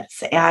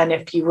diets. And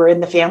if you were in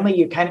the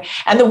family,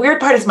 and the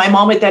weird part is my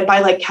mom would then buy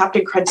like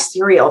Captain Crunch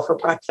cereal for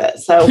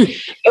breakfast. So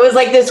it was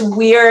like this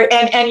weird,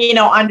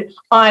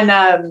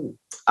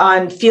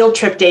 on field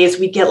trip days,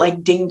 we'd get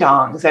like ding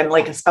dongs and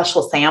like a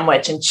special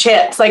sandwich and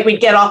chips. Like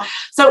we'd get all,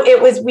 so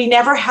we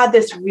never had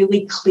this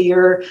really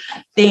clear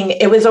thing.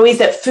 It was always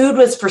that food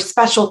was for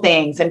special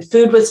things, and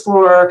food was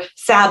for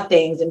sad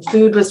things, and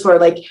food was for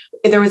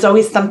there was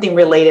always something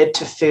related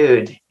to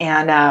food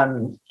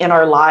and in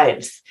our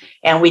lives.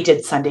 And we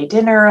did Sunday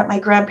dinner at my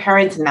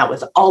grandparents', and that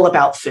was all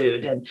about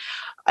food, and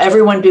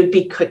everyone would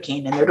be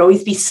cooking, and there'd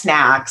always be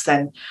snacks.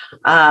 And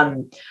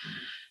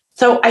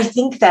so I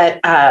think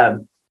that,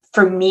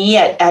 for me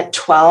at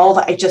 12,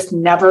 I just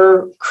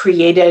never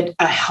created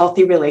a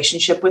healthy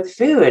relationship with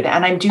food.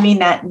 And I'm doing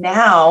that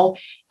now.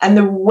 And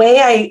the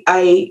way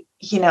I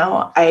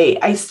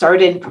I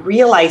started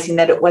realizing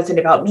that it wasn't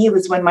about me. It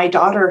was when my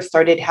daughter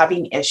started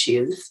having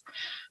issues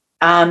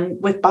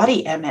with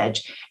body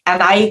image.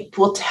 And I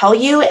will tell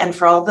you, and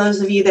for all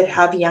those of you that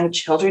have young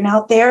children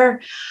out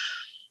there,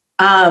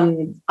 I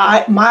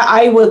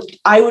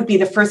would be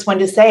the first one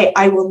to say,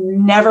 I will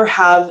never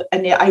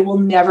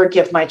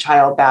give my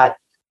child that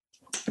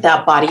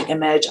body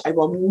image. I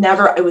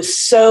was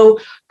so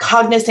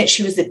cognizant.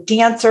 She was a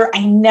dancer.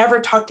 I never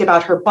talked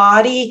about her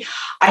body.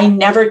 I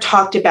never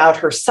talked about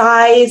her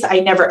size.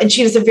 And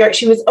she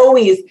was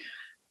always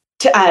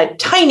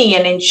tiny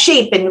and in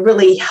shape and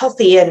really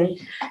healthy and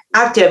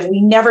active.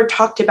 We never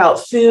talked about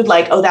food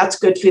like, oh, that's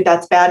good food,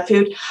 that's bad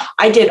food.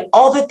 I did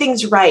all the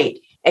things right,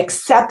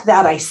 except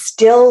that I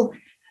still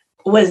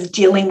was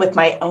dealing with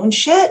my own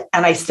shit,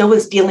 and I still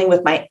was dealing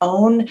with my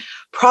own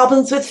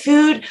problems with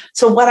food.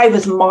 So what I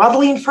was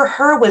modeling for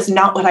her was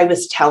not what I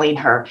was telling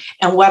her.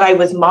 And what I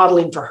was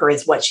modeling for her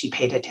is what she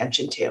paid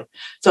attention to.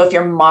 So if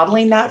you're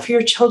modeling that for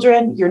your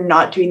children, you're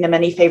not doing them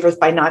any favors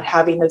by not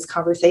having those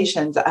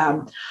conversations.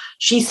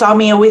 She saw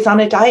me always on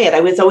a diet.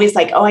 I was always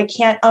like, oh, I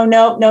can't. Oh,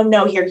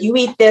 no. Here, you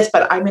eat this,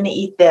 but I'm going to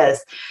eat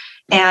this.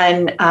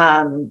 And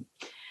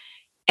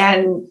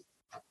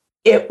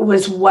it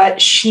was what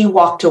she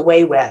walked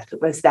away with,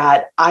 was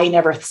that I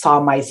never saw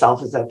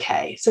myself as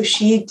okay. So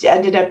she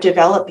ended up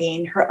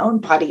developing her own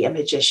body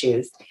image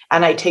issues,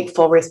 and I take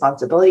full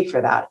responsibility for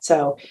that.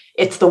 So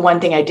it's the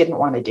one thing I didn't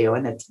want to do.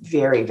 And it's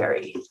very,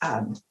 very,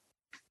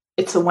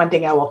 it's the one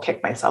thing I will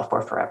kick myself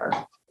for forever.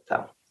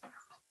 So,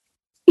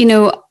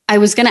 I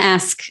was going to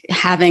ask,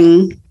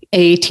 having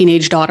a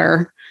teenage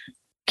daughter,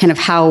 kind of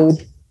how,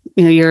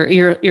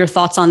 your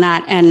thoughts on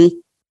that. And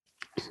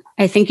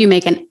I think you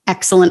make an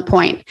excellent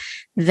point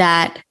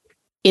that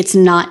it's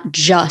not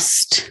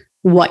just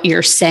what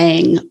you're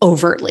saying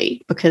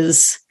overtly,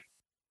 because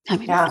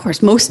of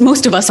course,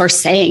 most of us are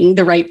saying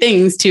the right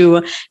things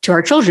to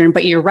our children,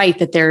 but you're right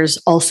that there's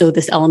also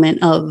this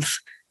element of,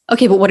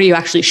 okay, but what are you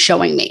actually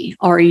showing me?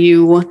 Are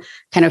you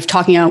kind of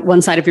talking out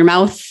one side of your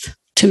mouth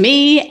to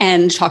me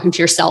and talking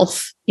to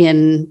yourself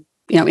in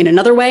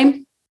another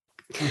way?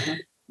 Mm-hmm.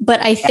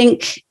 But I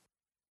think,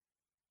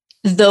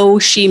 though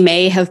she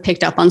may have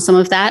picked up on some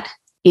of that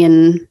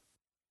in,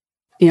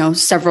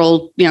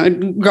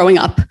 growing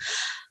up,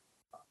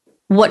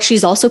 what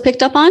she's also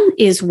picked up on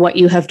is what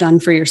you have done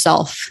for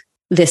yourself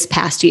this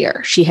past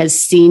year. She has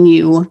seen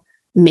you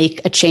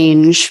make a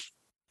change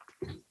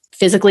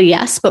physically,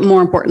 yes, but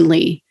more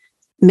importantly,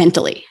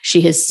 mentally.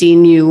 She has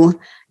seen you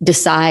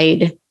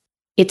decide,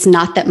 it's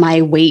not that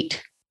my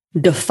weight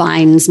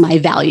defines my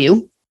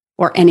value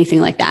or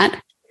anything like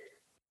that.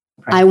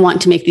 Right. I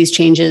want to make these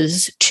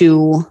changes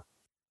to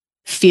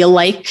feel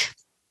like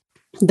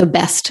the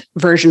best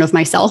version of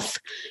myself,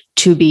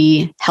 to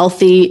be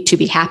healthy, to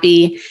be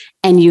happy.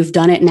 And you've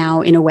done it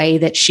now in a way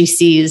that she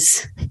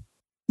sees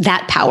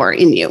that power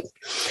in you.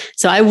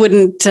 So I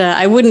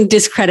wouldn't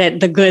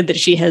discredit the good that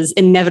she has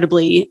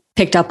inevitably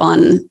picked up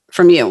on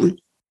from you.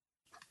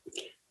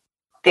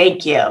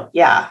 Thank you.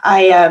 Yeah,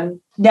 I'm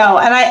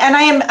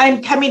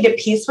coming to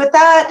peace with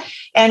that.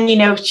 And,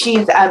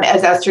 she's,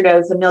 as Esther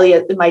knows,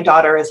 Amelia, my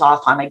daughter, is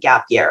off on a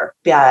gap year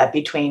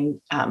between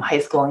high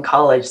school and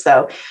college.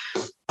 So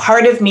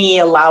part of me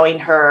allowing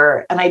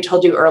her, and I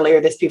told you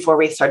earlier this before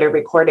we started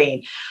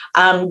recording,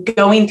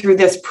 going through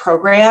this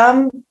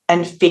program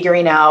and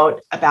figuring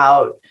out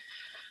about,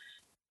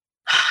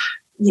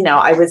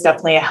 I was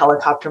definitely a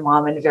helicopter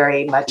mom and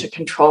very much a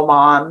control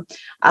mom,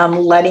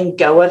 letting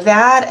go of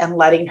that and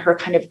letting her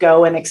kind of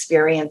go and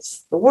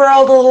experience the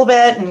world a little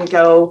bit and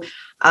go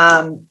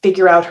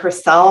figure out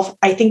herself.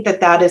 I think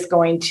that is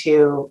going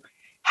to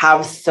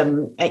have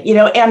some,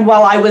 and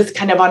while I was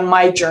kind of on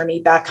my journey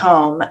back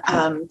home,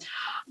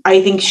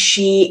 I think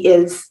she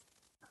is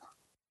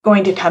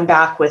going to come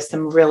back with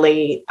some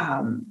really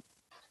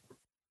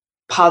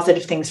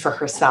positive things for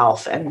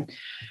herself. And,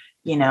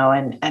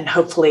 and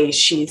hopefully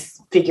she's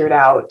figured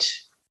out,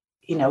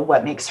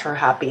 what makes her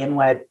happy and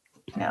what,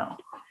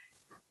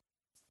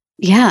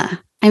 Yeah.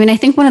 I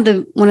think one of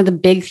the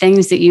big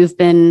things that you've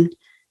been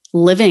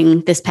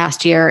living this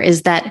past year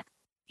is that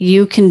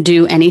you can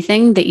do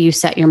anything that you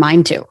set your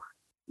mind to,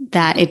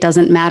 that it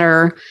doesn't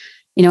matter,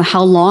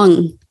 how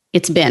long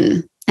it's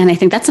been. And I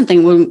think that's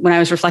something when I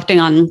was reflecting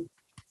on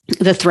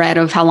the thread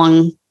of how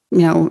long,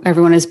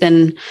 everyone has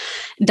been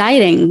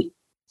dieting,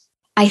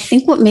 I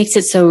think what makes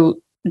it so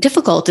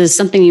difficult is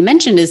something you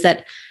mentioned, is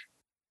that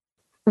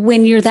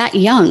when you're that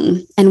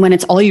young and when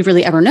it's all you've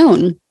really ever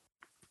known,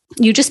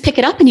 you just pick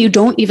it up and you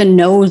don't even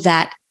know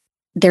that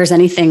there's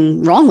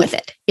anything wrong with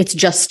it. It's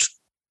just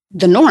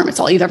the norm. It's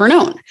all you've ever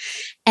known.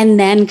 And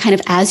then kind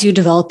of as you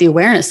develop the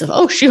awareness of,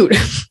 oh, shoot,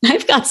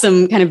 I've got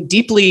some kind of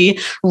deeply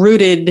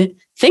rooted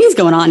things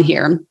going on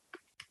here,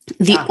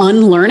 the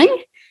unlearning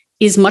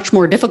is much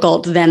more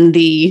difficult than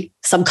the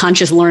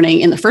subconscious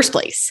learning in the first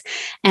place.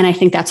 And I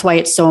think that's why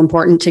it's so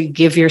important to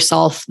give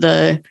yourself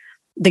the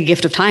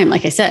gift of time.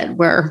 Like I said,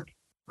 where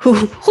who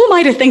am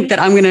I to think that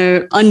I'm going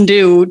to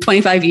undo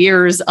 25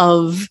 years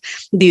of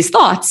these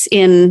thoughts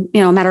in,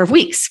 a matter of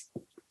weeks?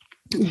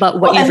 But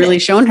what you've really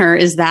shown her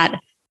is that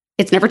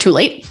it's never too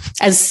late.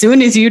 As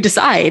soon as you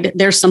decide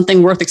there's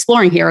something worth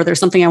exploring here, or there's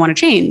something I want to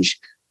change,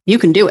 you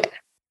can do it.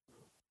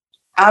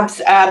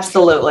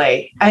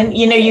 Absolutely. And,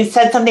 you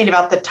said something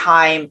about the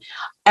time.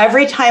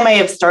 Every time I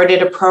have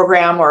started a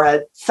program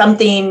or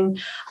something,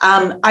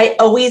 I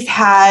always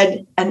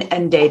had an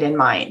end date in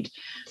mind.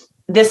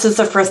 This is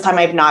the first time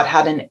I've not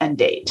had an end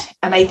date.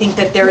 And I think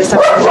that there is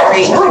something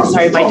I'm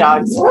sorry, my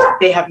dogs,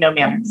 they have no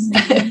manners.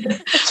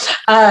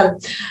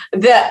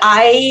 That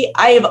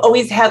I've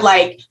always had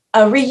like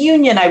a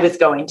reunion I was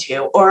going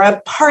to, or a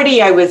party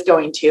I was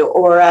going to,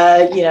 or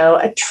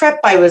a trip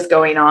I was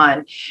going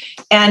on.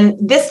 And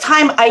this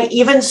time I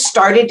even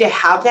started to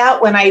have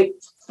that when I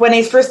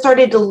first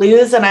started to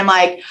lose, and I'm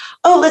like,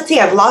 oh, let's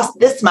see, I've lost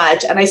this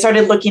much. And I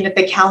started looking at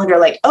the calendar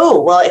like,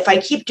 oh, well, if I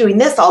keep doing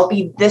this, I'll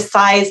be this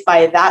size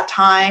by that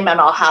time. And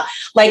I'll have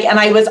and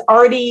I was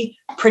already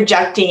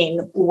projecting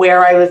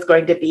where I was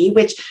going to be,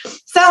 which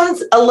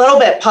sounds a little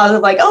bit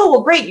positive, like, oh,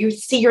 well, great. You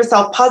see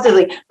yourself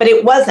positively, but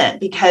it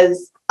wasn't,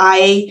 because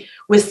I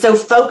was so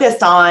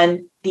focused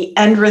on the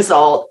end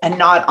result and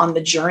not on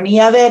the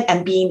journey of it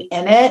and being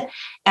in it.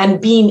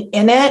 And being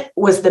in it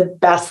was the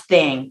best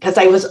thing, because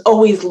I was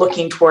always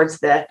looking towards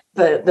the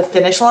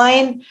finish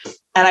line,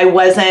 and I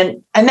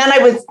wasn't, and then I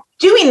was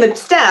doing the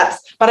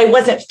steps, but I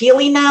wasn't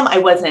feeling them. I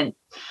wasn't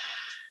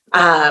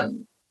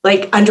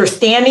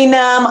understanding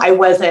them. I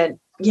wasn't,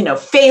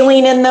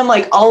 failing in them,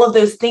 like all of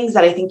those things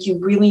that I think you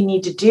really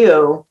need to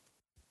do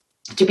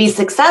to be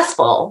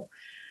successful,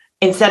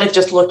 instead of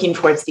just looking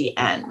towards the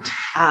end.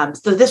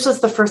 So this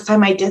was the first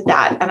time I did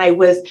that. And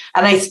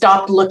I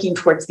stopped looking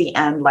towards the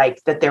end,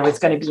 like that there was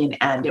going to be an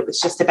end. It was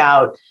just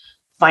about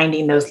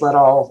finding those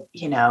little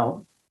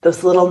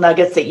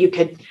nuggets that you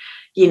could,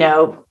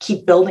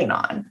 keep building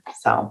on.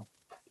 So.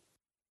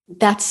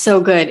 That's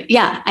so good.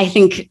 Yeah. I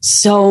think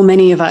so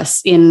many of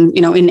us in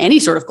any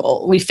sort of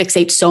goal, we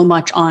fixate so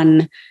much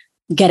on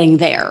getting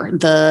there,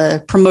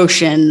 the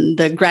promotion,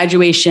 the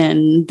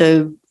graduation,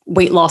 the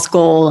weight loss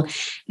goal,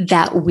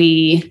 that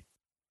we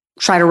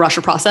try to rush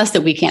a process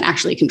that we can't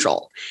actually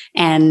control.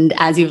 And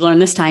as you've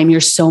learned this time,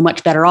 you're so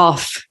much better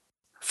off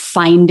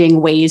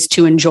finding ways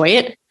to enjoy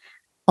it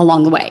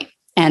along the way.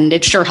 And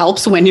it sure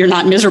helps when you're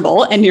not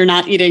miserable and you're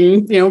not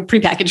eating,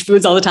 prepackaged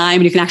foods all the time,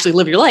 and you can actually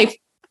live your life.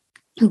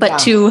 But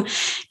to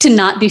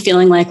not be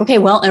feeling like, okay,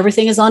 well,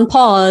 everything is on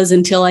pause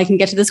until I can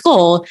get to this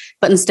goal.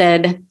 But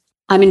instead,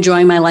 I'm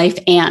enjoying my life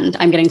and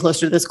I'm getting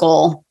closer to this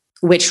goal,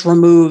 which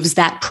removes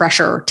that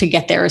pressure to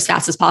get there as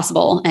fast as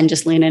possible, and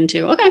just lean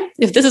into, okay,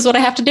 if this is what I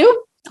have to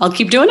do, I'll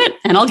keep doing it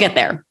and I'll get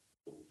there.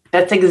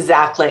 That's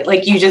exactly,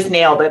 like, you just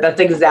nailed it. That's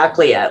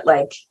exactly it.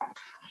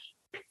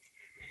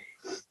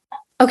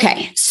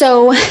 Okay.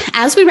 So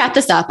as we wrap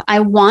this up, I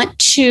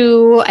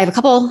have a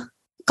couple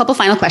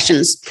final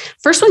questions.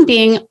 First one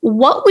being,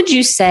 what would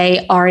you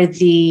say are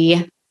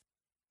the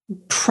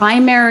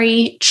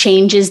primary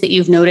changes that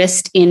you've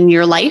noticed in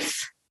your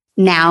life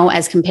now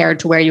as compared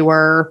to where you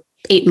were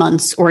 8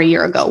 months or a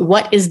year ago?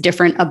 What is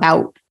different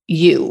about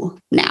you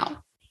now?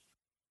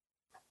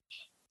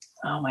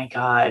 Oh my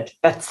God,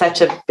 that's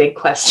such a big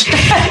question.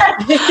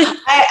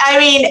 I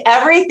mean,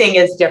 everything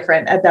is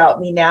different about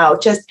me now.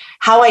 Just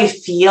how I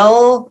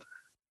feel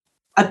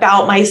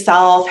about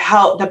myself,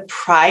 how the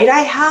pride I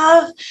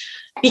have,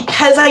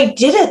 because I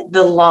did it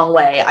the long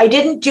way. I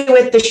didn't do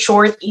it the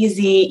short,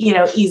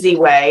 easy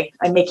way.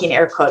 I'm making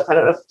air quotes. I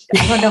don't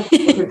know.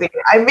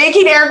 I'm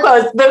making air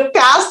quotes, the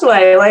fast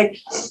way. Like,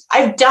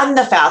 I've done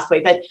the fast way,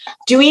 but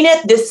doing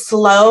it this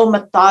slow,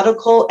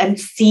 methodical, and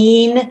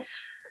seeing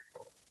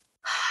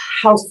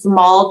how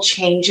small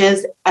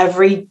changes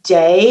every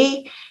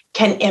day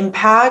can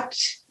impact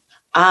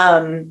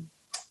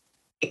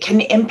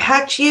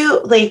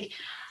you. Like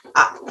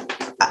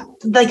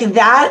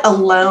that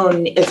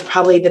alone is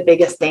probably the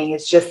biggest thing,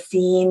 is just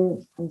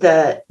seeing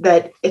that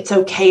it's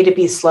okay to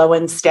be slow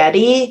and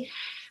steady.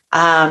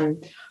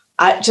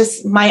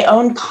 Just my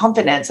own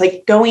confidence,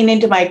 like going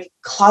into my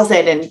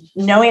closet and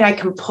knowing I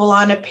can pull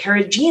on a pair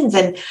of jeans.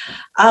 And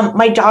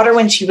my daughter,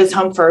 when she was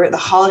home for the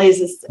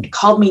holidays,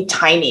 called me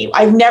tiny.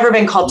 I've never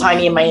been called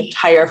tiny in my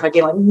entire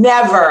fucking life.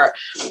 Never.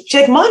 She's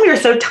like, Mom, you're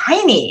so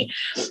tiny.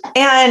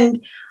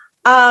 And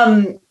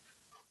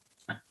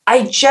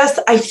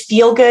I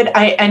feel good.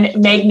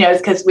 And Meg knows,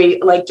 because we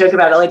joke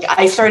about it. Like,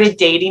 I started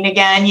dating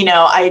again,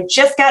 I had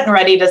just gotten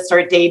ready to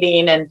start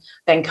dating, and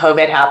then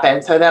COVID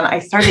happened. So then I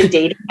started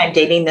dating. I'm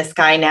dating this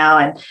guy now.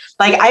 And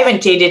I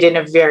haven't dated in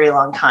a very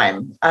long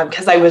time,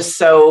 because I was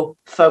so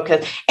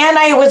focused, and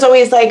I was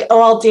always like,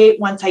 oh, I'll date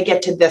once I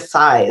get to this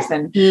size.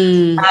 And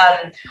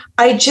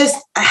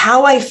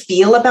how I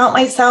feel about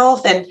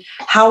myself and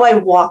how I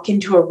walk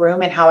into a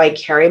room and how I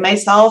carry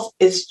myself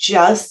is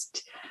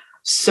just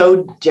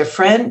so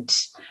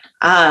different.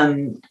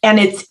 And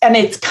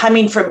it's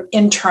coming from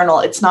internal.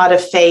 It's not a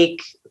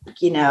fake,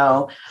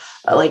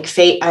 like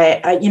fake.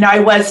 I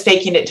was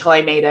faking it till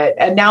I made it.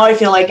 And now I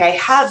feel like I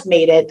have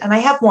made it and I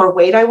have more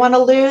weight I want to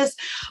lose,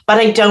 but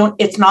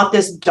it's not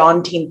this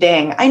daunting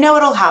thing. I know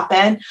it'll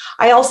happen.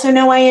 I also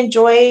know I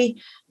enjoy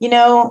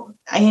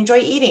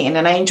eating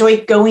and I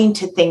enjoy going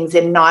to things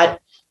and not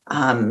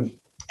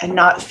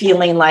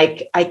feeling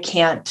like I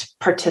can't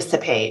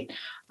participate.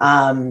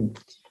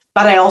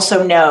 But I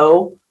also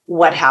know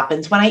what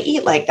happens when I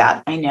eat like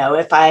that. I know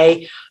if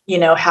I,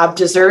 have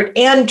dessert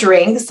and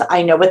drinks,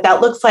 I know what that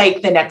looks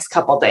like the next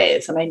couple of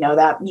days. And I know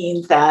that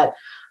means that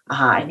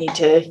I need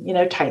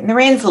to, tighten the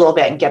reins a little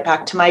bit and get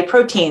back to my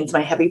proteins,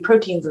 my heavy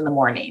proteins in the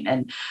morning.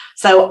 And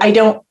so I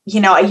don't,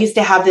 I used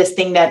to have this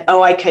thing that,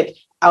 I could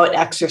out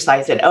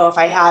exercise it. If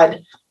I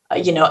had, a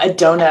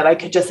donut, I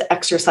could just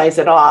exercise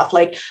it off.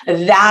 Like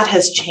that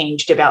has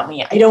changed about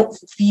me. I don't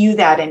view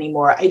that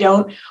anymore. I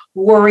don't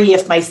worry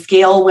if my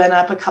scale went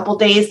up a couple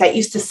days. That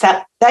used to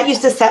set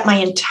my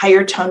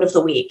entire tone of the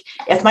week.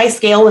 If my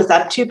scale was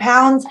up 2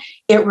 pounds,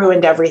 it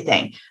ruined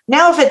everything.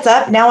 Now, if it's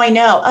up, now I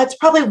know it's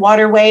probably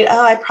water weight.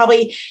 I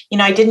probably,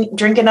 I didn't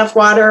drink enough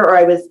water, or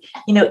I was,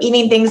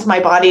 eating things my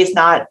body's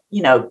not,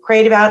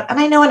 great about. And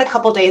I know in a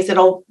couple days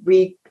it'll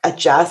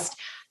readjust.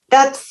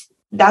 That's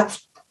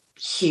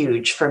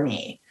huge for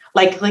me.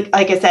 Like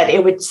I said,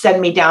 it would send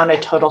me down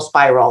a total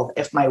spiral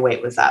if my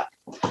weight was up.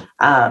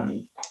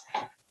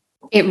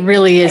 It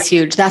really is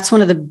huge. That's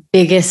one of the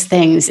biggest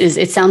things. Is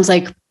it sounds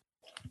like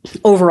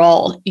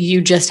overall you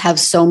just have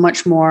so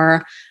much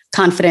more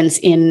confidence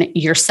in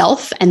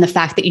yourself and the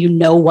fact that you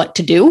know what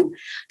to do.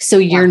 So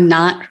you're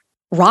not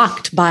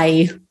rocked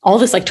by all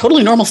this like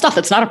totally normal stuff.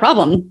 That's not a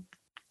problem.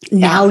 Yeah.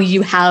 Now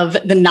you have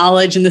the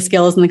knowledge and the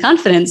skills and the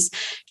confidence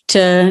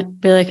to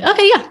be like,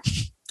 okay, yeah,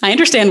 I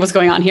understand what's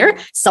going on here.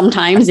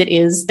 Sometimes it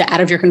is the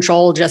out of your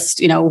control,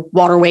 just,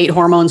 water weight,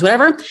 hormones,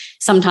 whatever.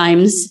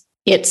 Sometimes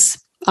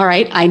it's all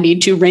right. I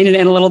need to rein it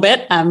in a little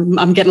bit.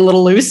 I'm getting a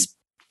little loose,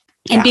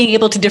 and being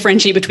able to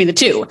differentiate between the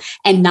two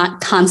and not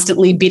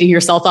constantly beating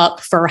yourself up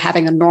for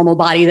having a normal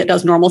body that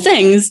does normal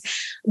things,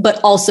 but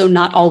also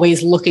not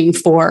always looking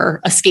for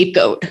a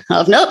scapegoat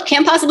of nope,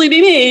 can't possibly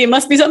be me. It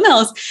must be something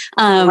else.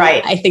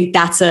 Right. I think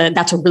that's a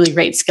really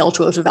great skill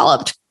to have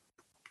developed.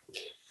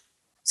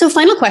 So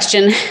final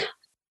question.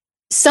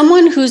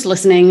 Someone who's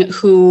listening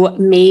who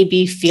may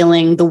be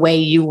feeling the way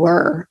you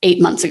were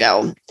 8 months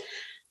ago,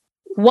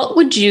 what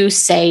would you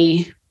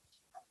say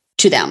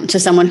to them, to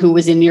someone who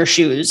was in your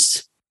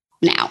shoes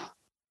now?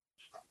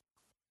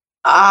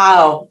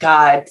 Oh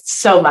God,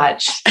 so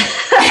much.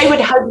 I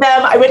would hug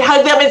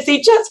them and say,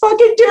 just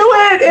fucking do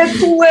it.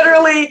 It's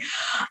literally,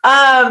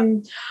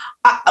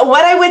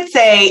 what I would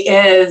say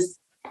is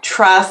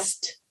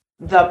trust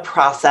the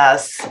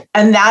process.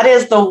 And that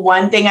is the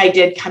one thing I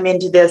did come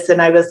into this.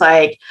 And I was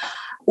like,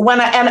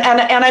 and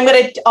I'm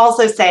going to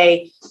also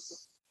say,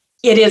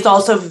 it is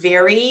also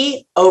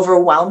very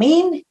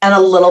overwhelming and a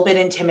little bit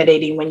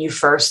intimidating when you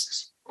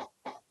first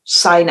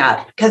sign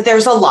up, because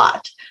there's a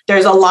lot.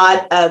 There's a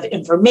lot of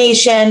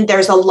information.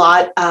 There's a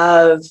lot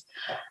of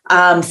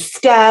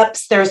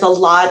steps. There's a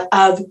lot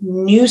of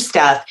new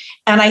stuff.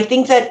 And I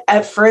think that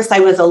at first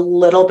I was a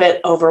little bit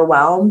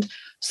overwhelmed.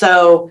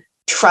 So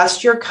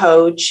trust your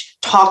coach,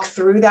 talk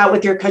through that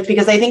with your coach,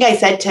 because I think I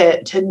said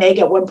to Meg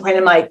at one point,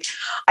 I'm like,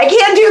 I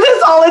can't do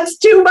this all. It's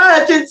too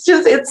much.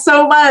 It's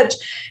so much.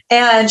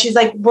 And she's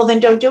like, well, then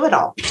don't do it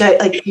all.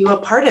 Like, do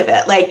a part of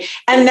it. Like,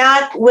 and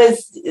that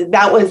was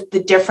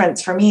the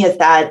difference for me, is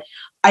that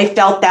I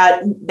felt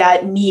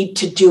that need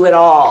to do it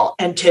all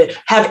and to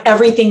have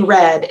everything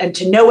read and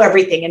to know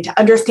everything and to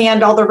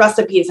understand all the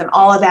recipes and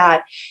all of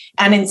that.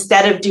 And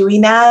instead of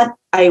doing that,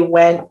 I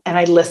went and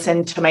I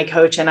listened to my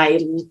coach, and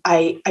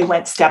I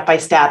went step by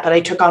step, and I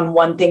took on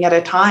one thing at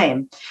a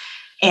time.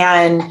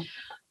 And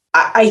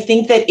I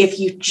think that if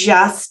you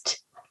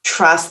just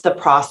trust the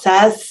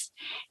process,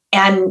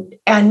 and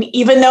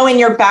even though in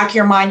your back of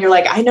your mind, you're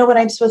like, I know what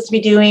I'm supposed to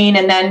be doing.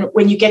 And then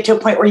when you get to a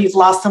point where you've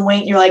lost some weight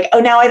and you're like, oh,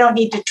 now I don't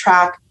need to keep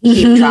tracking.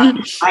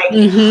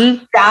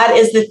 That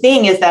is the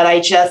thing, is that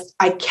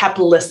I kept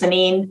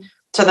listening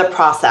to the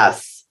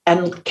process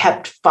and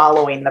kept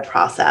following the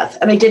process.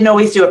 And I didn't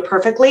always do it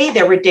perfectly.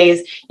 There were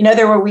days,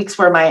 there were weeks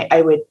where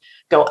I would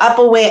go up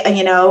a way,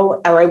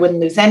 or I wouldn't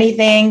lose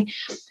anything.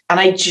 And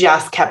I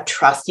just kept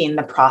trusting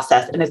the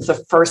process. And it's the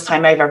first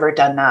time I've ever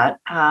done that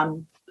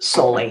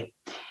solely.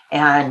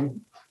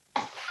 And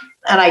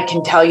I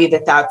can tell you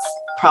that that's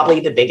probably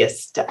the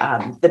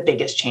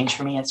biggest change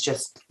for me. It's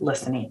just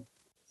listening.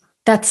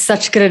 That's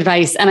such good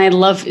advice. And I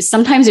love,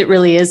 sometimes it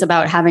really is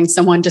about having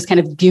someone just kind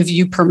of give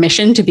you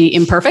permission to be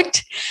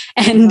imperfect.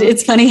 And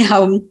it's funny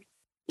how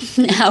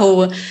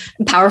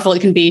powerful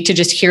it can be to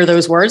just hear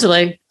those words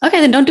like, okay,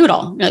 then don't do it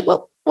all. You're like,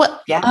 well,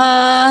 what?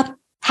 Yeah.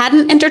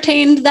 Hadn't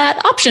entertained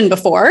that option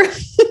before.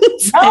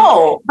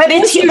 No, but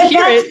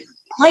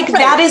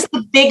that is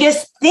the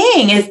biggest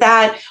thing, is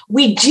that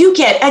we do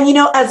get, and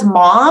as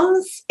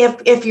moms,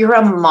 if you're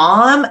a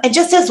mom, and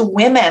just as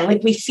women,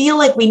 like we feel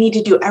like we need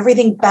to do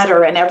everything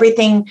better and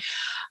everything,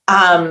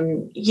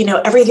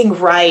 everything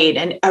right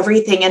and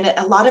everything. And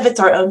a lot of it's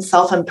our own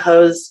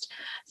self-imposed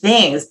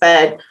things.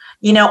 But,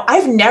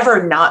 I've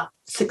never not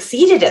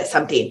succeeded at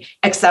something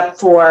except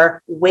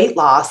for weight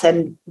loss.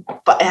 And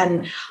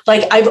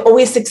like, I've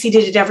always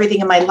succeeded at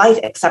everything in my life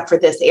except for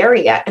this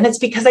area. And it's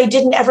because I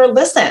didn't ever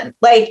listen.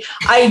 Like,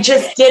 I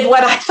just did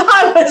what I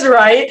thought was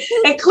right.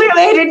 And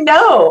clearly I didn't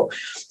know.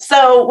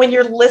 So when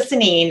you're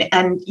listening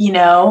and,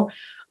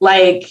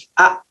 like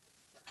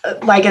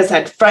I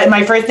said,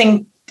 my first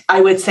thing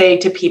I would say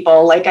to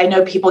people, like, I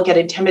know people get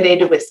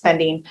intimidated with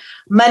spending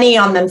money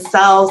on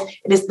themselves.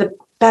 It is the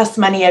best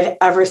money I've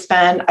ever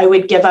spent. I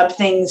would give up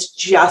things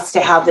just to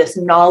have this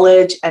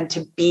knowledge and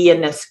to be in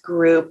this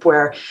group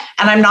and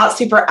I'm not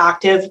super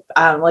active.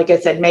 Like I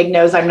said, Meg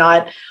knows I'm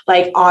not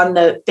like on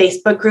the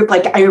Facebook group.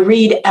 Like, I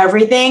read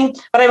everything,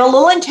 but I'm a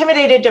little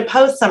intimidated to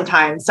post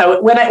sometimes. So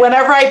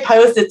whenever I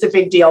post, it's a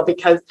big deal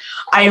because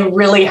I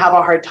really have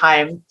a hard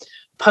time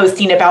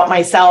posting about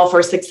myself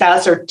or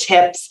success or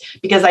tips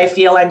because I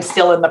feel I'm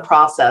still in the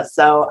process.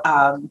 So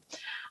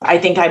I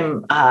think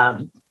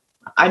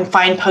I'm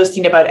fine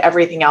posting about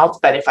everything else,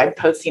 but if I'm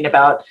posting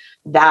about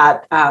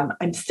that,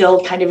 I'm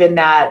still kind of in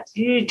that,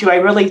 do I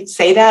really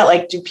say that?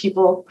 Like, do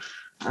people,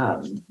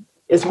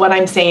 is what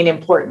I'm saying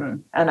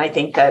important? And I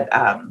think that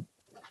I'm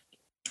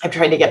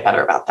trying to get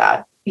better about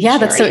that. Yeah,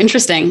 that's so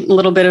interesting. A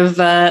little bit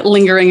of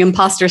lingering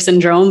imposter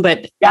syndrome,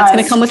 but that's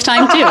going to come with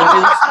time too.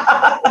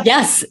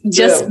 Yes,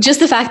 just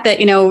the fact that,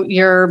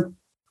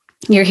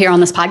 you're here on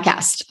this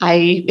podcast.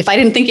 If I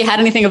didn't think you had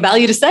anything of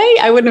value to say,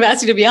 I wouldn't have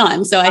asked you to be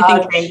on. So I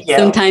think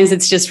sometimes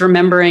it's just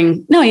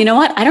remembering, no, you know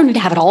what? I don't need to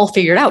have it all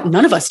figured out.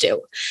 None of us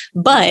do.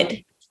 But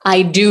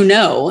I do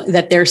know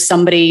that there's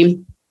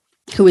somebody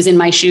who was in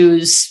my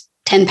shoes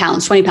 10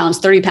 pounds, 20 pounds,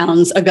 30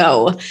 pounds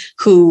ago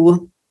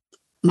who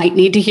might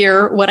need to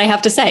hear what I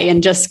have to say.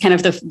 And just kind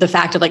of the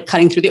fact of like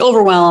cutting through the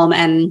overwhelm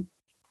and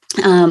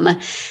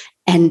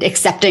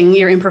accepting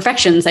your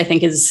imperfections, I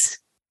think is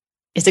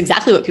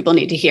exactly what people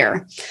need to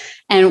hear.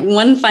 And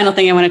one final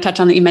thing I want to touch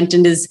on that you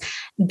mentioned is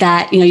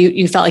that,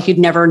 you felt like you'd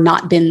never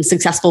not been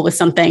successful with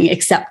something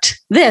except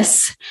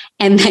this,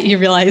 and that you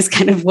realized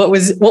kind of what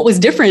was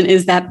different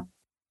is that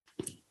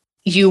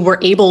you were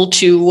able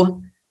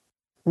to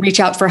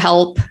reach out for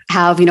help,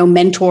 have,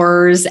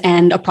 mentors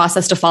and a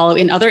process to follow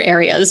in other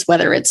areas,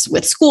 whether it's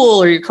with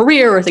school or your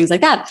career or things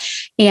like that.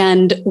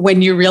 And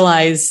when you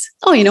realize,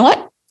 oh, you know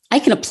what? I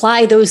can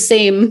apply those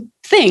same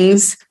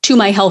things to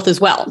my health as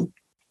well.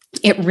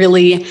 It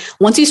really,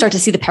 once you start to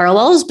see the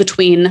parallels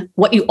between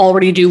what you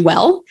already do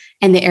well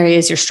and the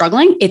areas you're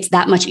struggling, it's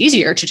that much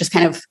easier to just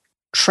kind of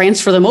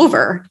transfer them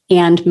over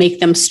and make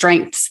them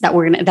strengths that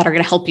are going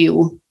to help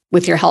you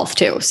with your health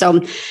too.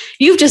 So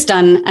you've just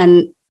done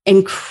an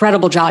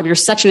incredible job. You're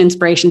such an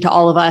inspiration to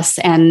all of us,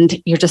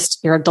 and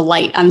you're a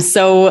delight. I'm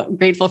so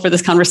grateful for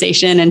this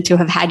conversation and to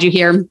have had you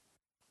here.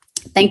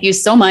 Thank you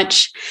so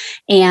much.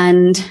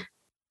 And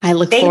I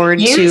look forward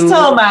to... Thank you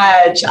so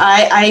much.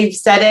 I've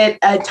said it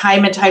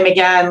time and time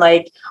again,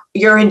 like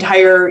your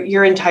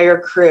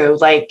entire crew,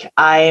 like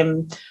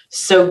I'm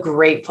so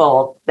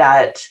grateful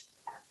that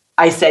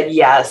I said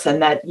yes, and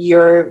that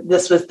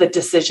this was the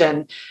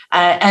decision.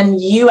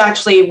 And you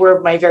actually were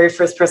my very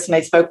first person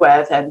I spoke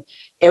with. And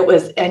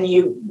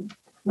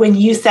when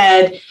you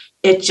said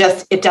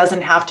it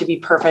doesn't have to be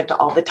perfect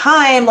all the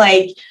time,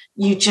 like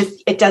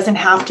it doesn't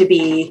have to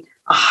be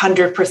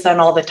 100%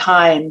 all the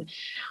time.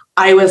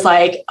 I was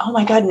like, oh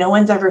my God, no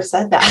one's ever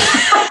said that.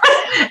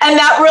 And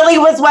that really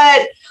was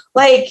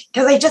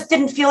because I just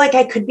didn't feel like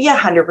I could be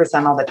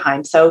 100% all the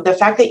time. So the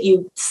fact that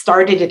you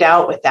started it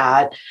out with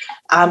that,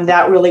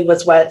 that really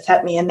was what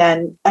set me. And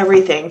then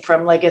everything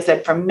from, like I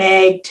said, from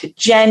Meg to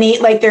Jenny,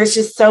 like there's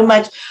just so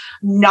much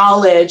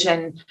knowledge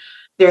and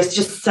there's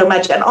just so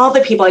much, and all the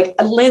people like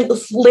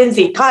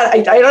Lindsay, God,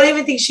 I don't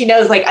even think she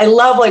knows. Like, I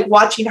love like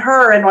watching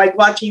her and like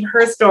watching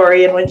her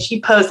story. And when she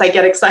posts, I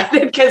get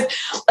excited because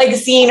like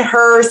seeing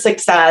her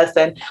success,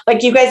 and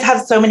like you guys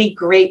have so many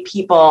great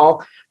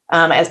people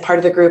as part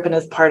of the group and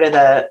as part of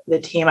the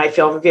team. I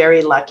feel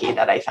very lucky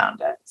that I found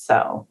it.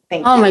 So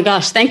thank you. Oh my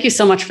gosh. Thank you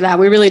so much for that.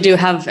 We really do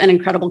have an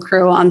incredible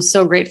crew. I'm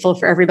so grateful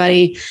for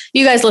everybody.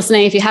 You guys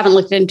listening, if you haven't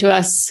looked into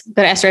us,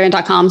 go to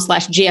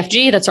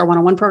estheravent.com/GFG. That's our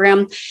one-on-one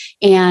program.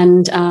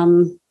 And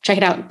check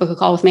it out. Book a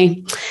call with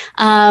me.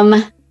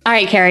 All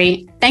right,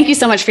 Kerri, thank you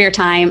so much for your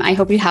time. I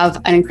hope you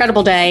have an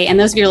incredible day. And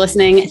those of you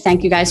listening,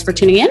 thank you guys for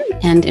tuning in.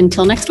 And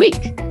until next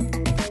week.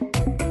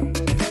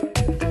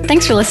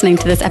 Thanks for listening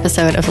to this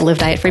episode of the Live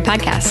Diet Free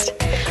podcast.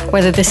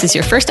 Whether this is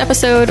your first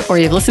episode or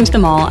you've listened to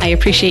them all, I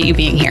appreciate you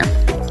being here.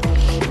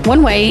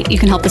 One way you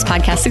can help this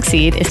podcast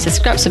succeed is to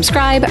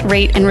subscribe,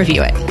 rate, and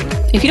review it.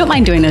 If you don't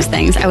mind doing those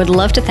things, I would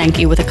love to thank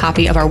you with a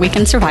copy of our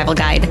Weekend Survival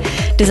Guide,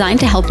 designed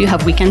to help you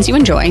have weekends you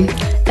enjoy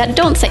that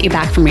don't set you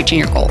back from reaching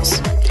your goals.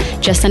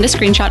 Just send a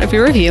screenshot of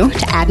your review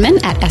to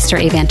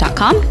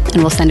admin@estheravent.com and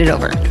we'll send it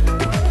over.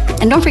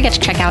 And don't forget to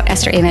check out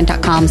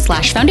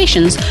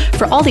estheravent.com/foundations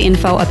for all the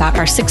info about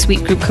our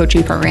 6-week group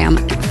coaching program,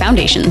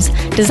 Foundations,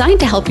 designed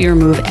to help you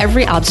remove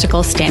every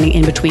obstacle standing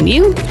in between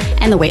you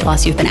and the weight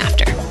loss you've been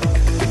after.